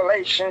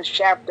Revelation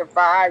chapter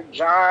 5,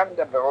 John,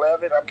 the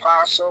beloved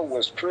apostle,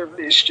 was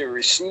privileged to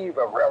receive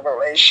a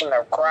revelation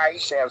of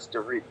Christ as the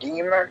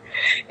Redeemer,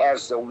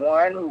 as the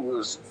one who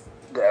was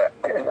the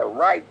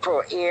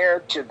rightful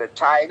heir to the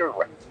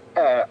title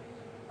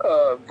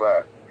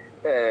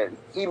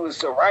he was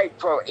the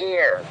rightful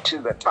heir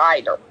to the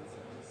title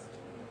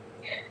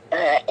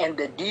and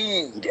the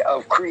deed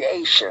of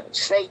creation.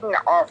 Satan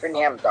offered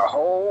him the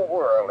whole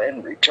world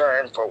in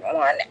return for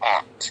one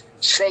act.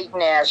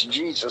 Satan asked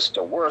Jesus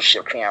to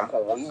worship him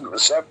when he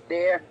was up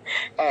there,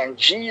 and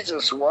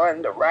Jesus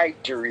won the right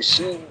to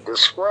receive the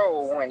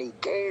scroll when he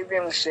gave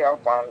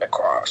himself on the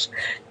cross.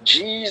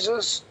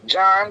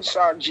 John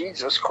saw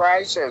Jesus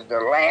Christ as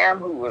the Lamb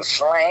who was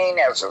slain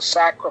as a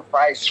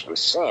sacrifice for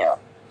sin.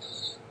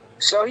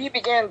 So he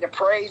began to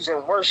praise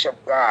and worship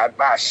God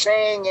by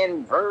saying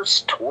in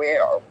verse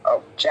 12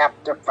 of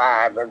chapter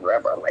 5 of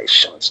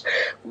Revelations,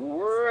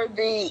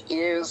 "Worthy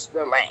is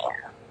the Lamb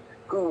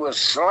who was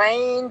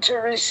slain to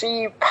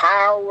receive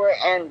power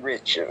and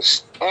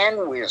riches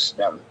and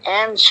wisdom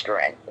and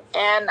strength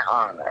and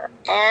honor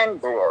and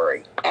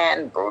glory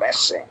and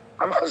blessing."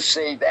 I'm going to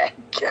say that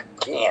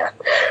again.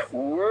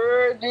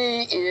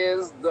 Worthy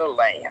is the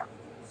Lamb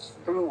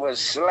who was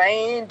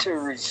slain to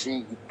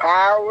receive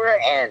power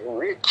and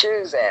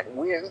riches and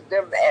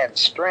wisdom and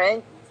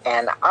strength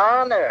and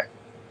honor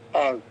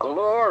and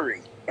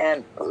glory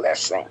and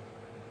blessing.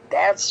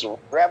 That's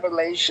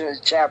Revelation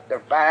chapter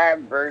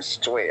 5, verse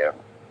 12.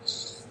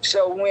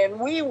 So when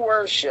we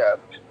worship,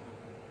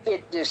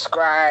 it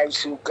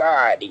describes who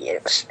God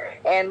is.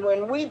 And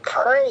when we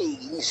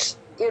praise,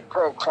 it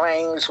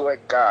proclaims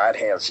what God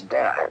has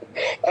done.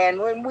 And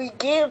when we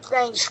give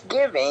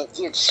thanksgiving,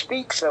 it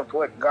speaks of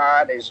what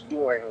God is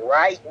doing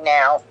right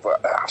now for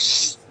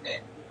us.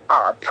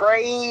 Our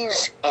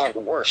praise and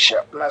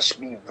worship must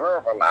be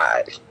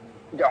verbalized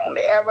Don't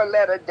ever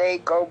let a day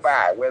go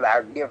by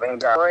without giving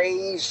God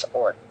praise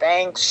or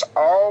thanks.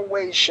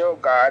 Always show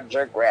God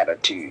your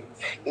gratitude.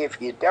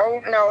 If you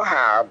don't know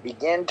how,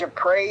 begin to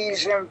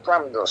praise Him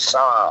from the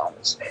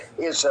Psalms.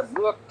 It's a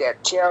book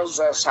that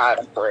tells us how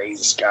to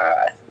praise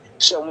God.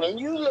 So when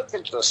you look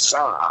at the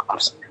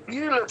Psalms,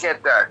 you look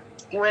at the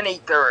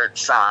 23rd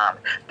Psalm.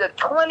 The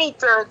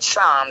 23rd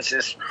Psalms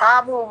is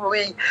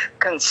probably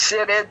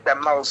considered the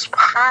most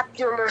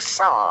popular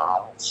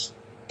Psalms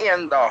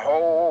in the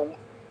whole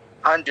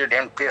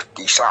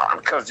 150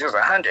 Psalms, because there's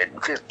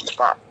 150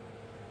 Psalms.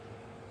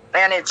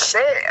 And it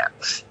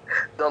says,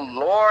 the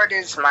Lord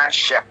is my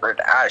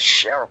shepherd, I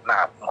shall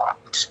not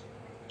want.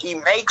 He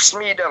makes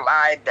me to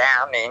lie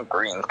down in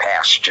green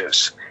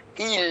pastures.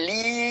 He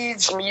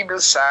leads me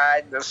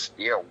beside the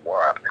still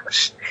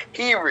waters.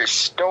 He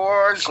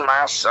restores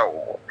my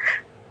soul.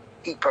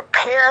 He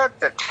prepared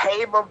the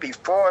table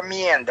before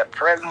me in the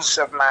presence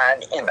of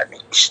mine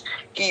enemies.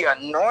 He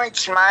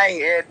anoints my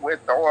head with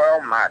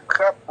oil, my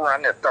cup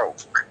runneth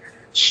over.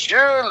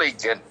 Surely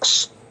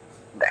goodness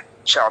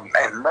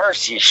and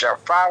mercy shall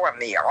follow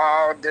me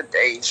all the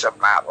days of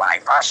my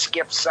life. I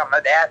skipped some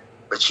of that,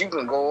 but you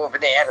can go over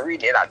there and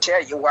read it. I'll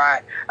tell you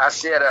why I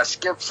said I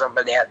skipped some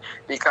of that,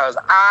 because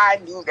I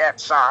knew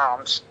that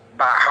Psalms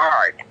by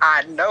heart.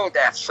 I know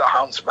that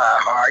Psalms by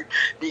heart,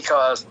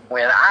 because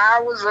when I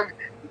was a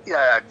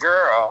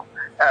girl,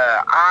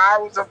 I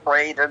was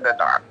afraid of the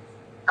dark.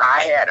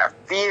 I had a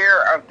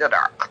fear of the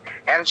dark.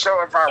 And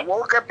so if I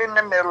woke up in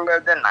the middle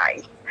of the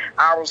night,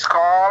 I was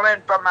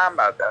calling for my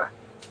mother,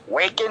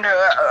 waking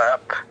her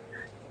up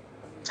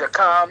to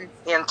come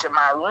into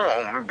my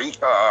room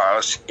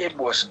because it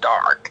was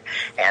dark.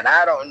 And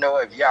I don't know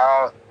if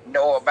y'all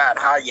know about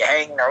how you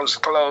hang those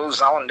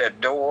clothes on the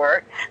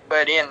door,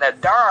 but in the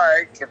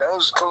dark,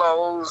 those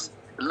clothes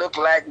look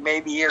like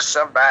maybe it's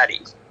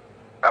somebody,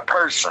 a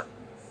person.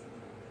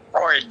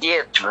 Or it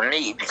did to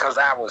me, because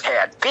I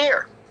had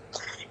fear.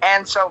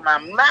 And so my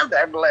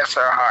mother, bless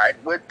her heart,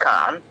 would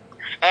come,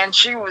 and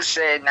she would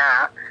say,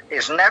 now,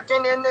 there's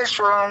nothing in this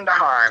room to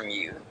harm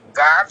you.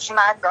 God's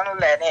not going to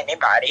let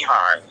anybody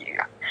harm you.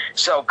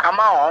 So come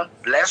on,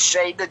 let's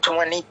say the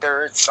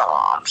 23rd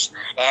Psalms.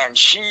 And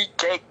she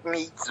take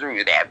me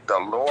through that. The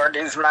Lord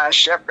is my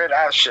shepherd,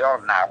 I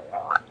shall not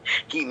want.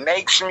 He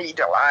makes me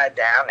to lie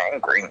down in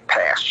green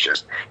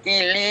pastures.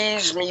 He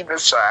leads me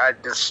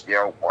beside the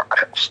still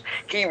waters.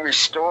 He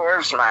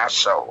restores my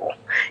soul.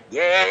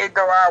 Yea,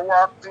 though I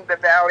walk through the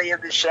valley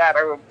of the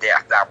shadow of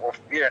death, I will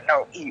fear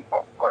no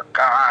evil, for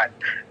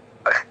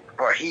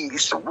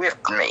He's with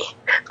me.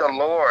 The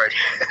Lord.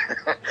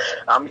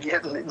 I'm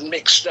getting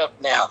mixed up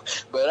now,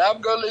 but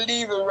I'm going to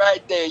leave it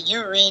right there.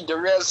 You read the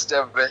rest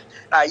of it.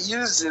 I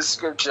use this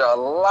scripture a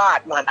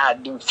lot when I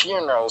do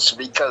funerals,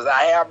 because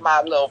I have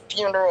my little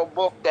funeral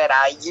book that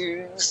I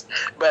use,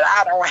 but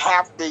I don't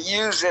have to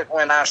use it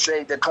when I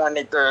say the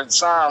 23rd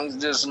Psalms.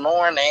 This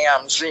morning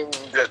I'm seeming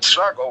to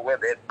struggle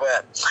with it,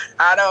 but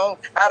I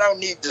don't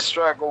need to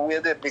struggle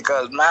with it,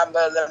 because my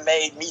mother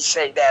made me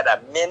say that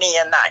a many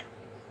a night.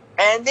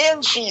 And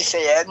then she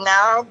said,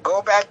 now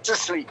go back to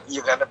sleep.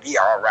 You're going to be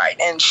all right.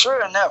 And sure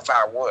enough,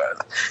 I was.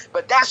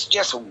 But that's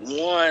just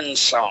one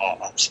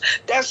Psalms.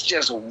 That's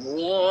just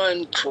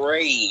one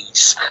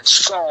praise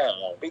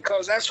song.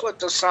 Because that's what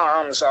the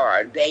Psalms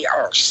are. They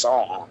are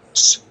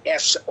songs.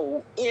 S-O-N-G-S.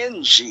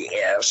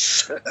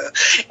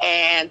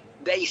 And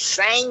they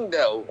sang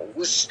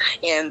those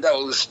in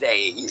those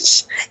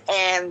days.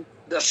 And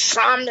the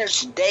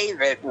psalmist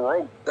David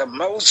wrote the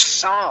most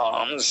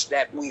psalms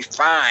that we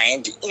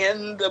find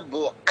in the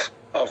book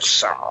of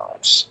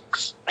Psalms.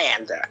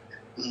 And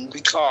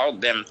we call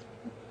them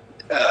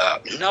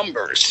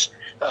numbers.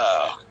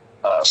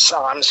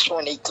 Psalms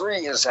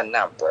 23 is a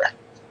number.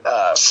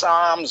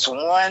 Psalms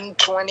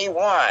 121,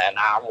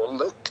 I will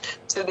look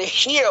to the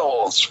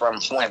hills from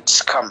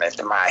whence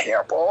cometh my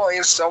help. Oh,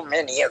 there's so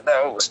many of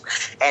those.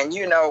 And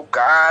you know,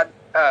 God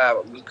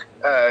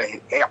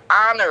he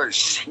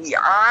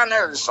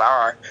honors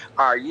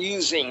our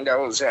using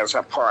those as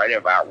a part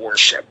of our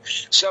worship.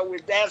 So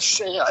with that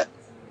said,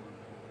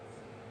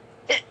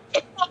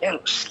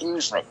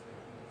 excuse me.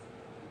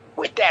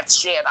 With that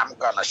said, I'm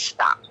going to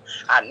stop.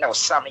 I know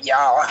some of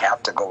y'all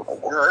have to go to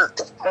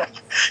work.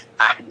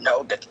 I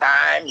know the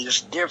time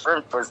is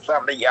different for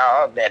some of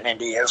y'all than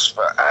it is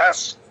for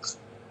us.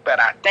 But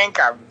I think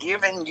I've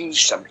given you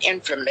some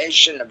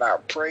information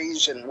about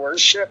praise and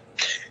worship.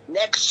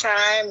 Next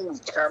time we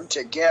come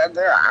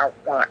together,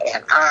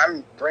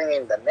 I'm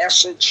bringing the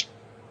message,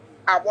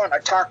 I want to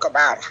talk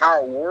about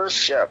how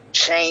worship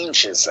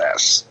changes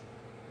us.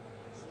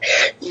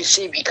 You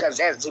see, because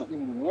as we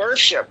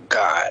worship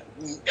God,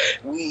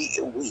 we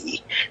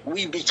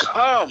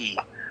become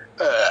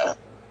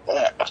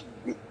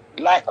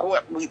like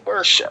what we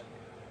worship.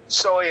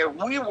 So if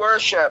we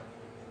worship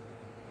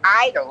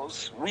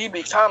idols, we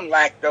become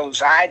like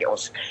those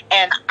idols.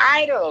 And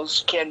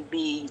idols can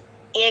be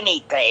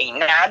anything,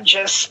 not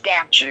just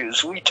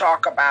statues. We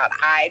talk about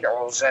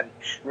idols, and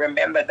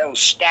remember those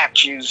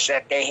statues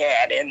that they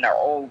had in the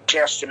Old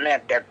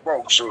Testament that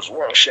folks was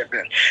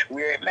worshiping.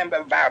 We remember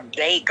about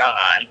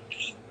Dagon.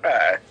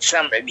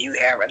 Some of you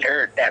haven't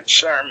heard that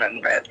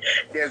sermon, but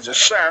there's a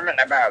sermon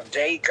about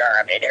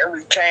Dagon, and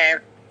every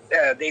time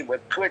they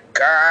would put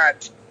God,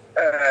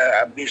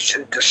 the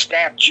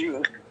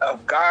statue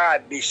of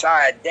God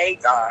beside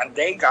Dagon,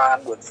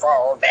 Dagon would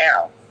fall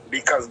down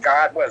because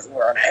God wasn't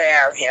going to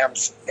have him,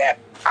 that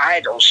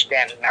idol,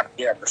 standing up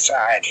there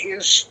beside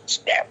his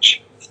statue.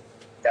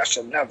 That's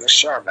another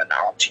sermon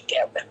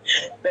altogether.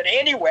 But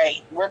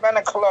anyway, we're going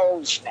to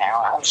close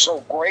now. I'm so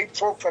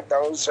grateful for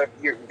those of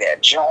you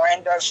that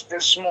joined us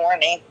this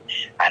morning,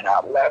 and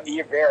I love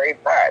you very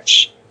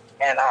much.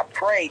 And I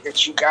pray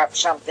that you got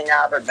something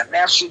out of the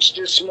message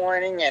this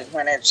morning, and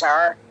when it's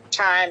our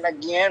time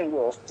again,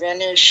 we'll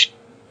finish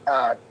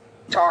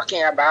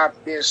talking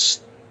about this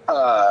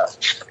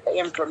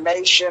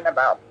information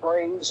about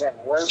praise and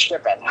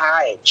worship and how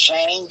it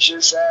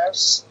changes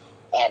us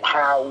and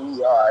how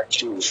we are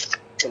to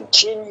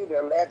continue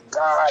to let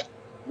God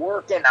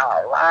work in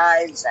our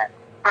lives and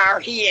how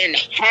he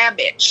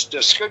inhabits,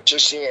 the scripture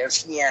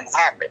says he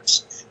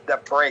inhabits the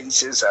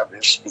praises of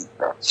his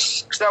people.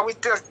 So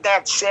with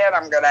that said,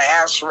 I'm going to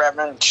ask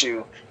Reverend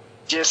to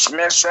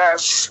dismiss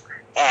us,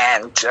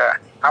 and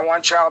I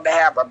want y'all to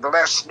have a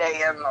blessed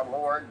day in the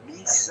Lord.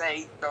 Be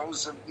safe.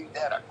 Those of you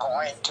that are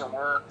going to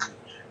work,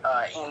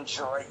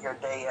 enjoy your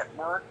day at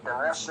work. The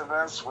rest of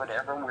us,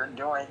 whatever we're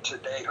doing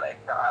today,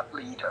 let God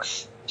lead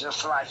us,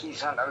 just like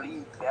he's going to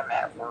lead them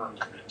at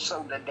work,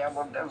 so the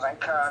devil doesn't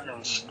come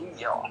and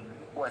steal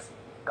what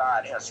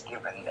God has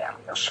given them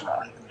this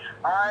morning.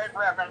 All right,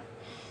 Reverend.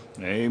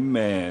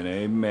 Amen.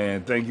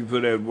 Amen. Thank you for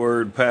that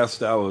word,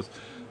 Pastor.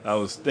 I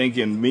was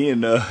thinking me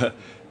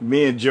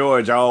and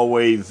George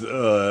always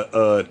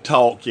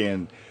talk,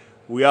 and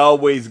we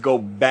always go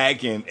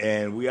back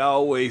and we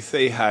always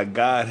say how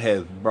God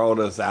has brought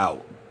us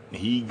out.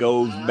 He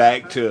goes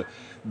back to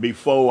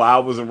before I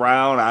was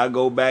around. I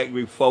go back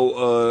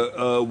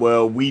before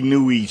well, we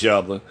knew each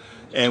other.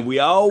 And we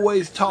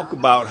always talk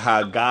about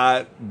how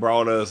God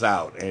brought us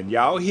out. And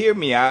y'all hear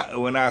me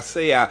when I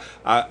say I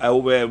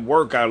over at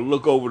work, I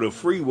look over the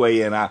freeway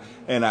and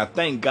I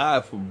thank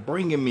God for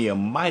bringing me a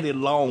mighty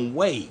long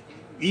way.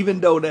 Even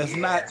though that's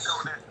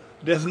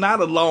not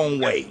a long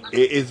way.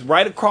 It's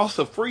right across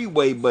the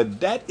freeway,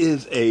 but that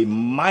is a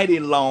mighty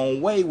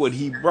long way what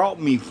he brought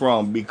me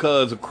from,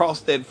 because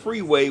across that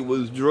freeway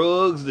was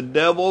drugs, the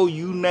devil,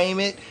 you name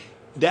it.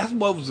 That's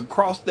what was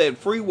across that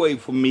freeway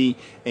for me,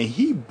 and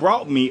he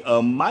brought me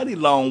a mighty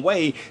long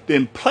way,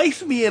 then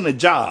placed me in a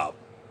job.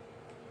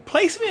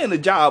 Placed me in a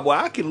job where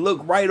I can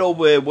look right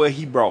over at where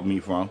he brought me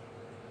from.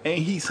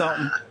 Ain't he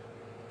something?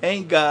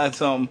 Ain't God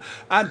something?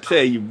 I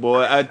tell you,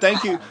 boy, I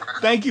thank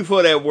you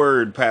for that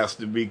word,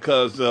 Pastor,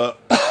 because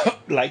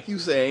like you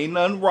say, ain't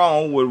nothing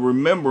wrong with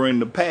remembering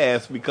the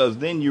past, because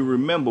then you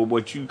remember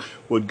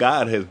what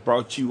God has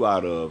brought you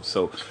out of.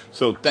 So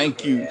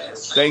thank you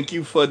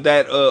for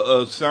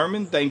that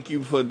sermon. Thank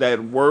you for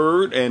that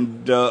word,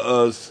 and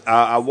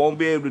I won't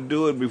be able to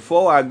do it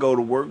before I go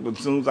to work, but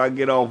as soon as I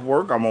get off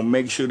work, I'm gonna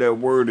make sure that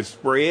word is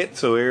spread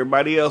so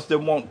everybody else that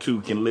want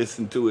to can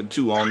listen to it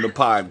too on the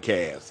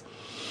podcast.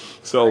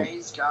 So,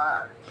 praise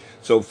God.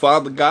 So,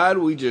 Father God,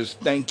 we just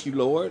thank you,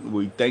 Lord.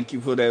 We thank you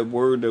for that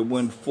word that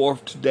went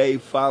forth today,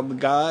 Father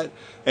God.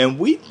 And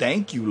we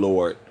thank you,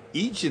 Lord.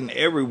 Each and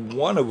every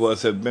one of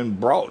us have been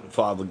brought,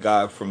 Father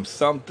God, from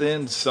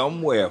something,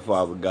 somewhere,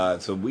 Father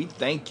God. So we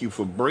thank you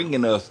for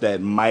bringing us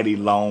that mighty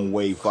long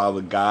way,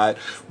 Father God,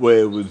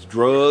 where it was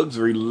drugs,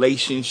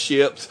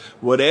 relationships,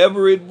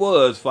 whatever it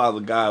was, Father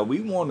God. We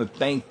want to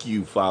thank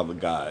you, Father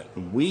God.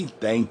 We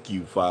thank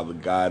you, Father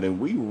God. And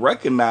we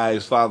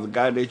recognize, Father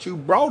God, that you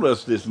brought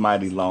us this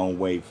mighty long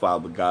way,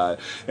 Father God.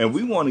 And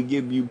we want to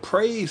give you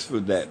praise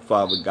for that,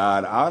 Father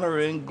God. Honor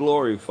and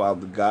glory,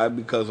 Father God,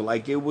 because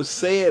like it was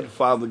said,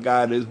 Father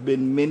God, there's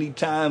been many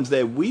times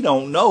that we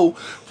don't know,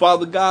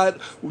 Father God,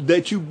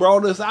 that you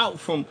brought us out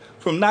from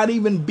not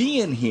even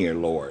being here,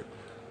 Lord.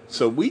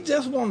 So we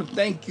just want to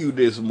thank you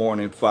this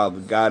morning, Father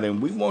God,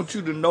 and we want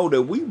you to know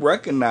that we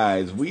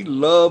recognize, we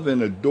love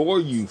and adore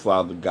you,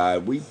 Father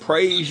God. We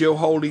praise your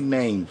holy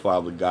name,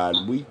 Father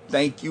God. We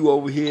thank you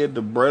over here at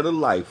the Bread of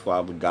Life,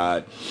 Father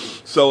God.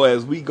 So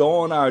as we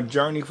go on our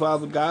journey,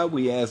 Father God,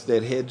 we ask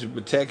that hedge of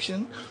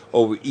protection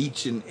over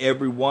each and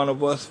every one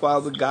of us,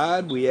 Father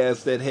God. We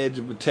ask that hedge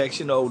of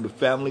protection over the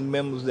family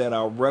members that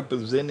are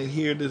represented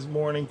here this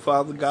morning,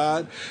 Father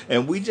God.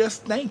 And we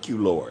just thank you,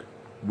 Lord.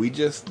 We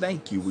just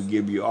thank you. We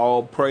give you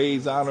all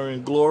praise, honor,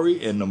 and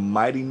glory in the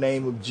mighty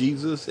name of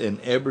Jesus. And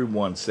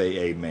everyone say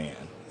amen.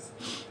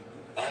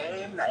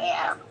 Amen.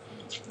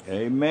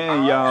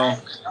 Amen, y'all.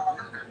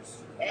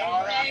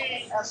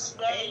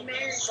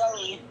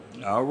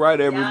 All right,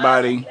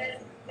 everybody.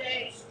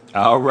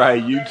 All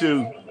right, you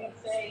too.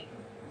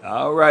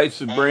 All right,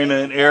 Sabrina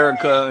and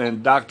Erica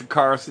and Dr.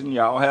 Carson,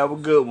 y'all have a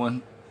good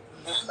one.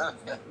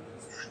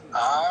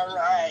 All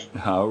right.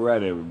 All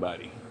right,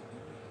 everybody.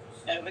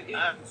 Have a good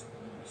one.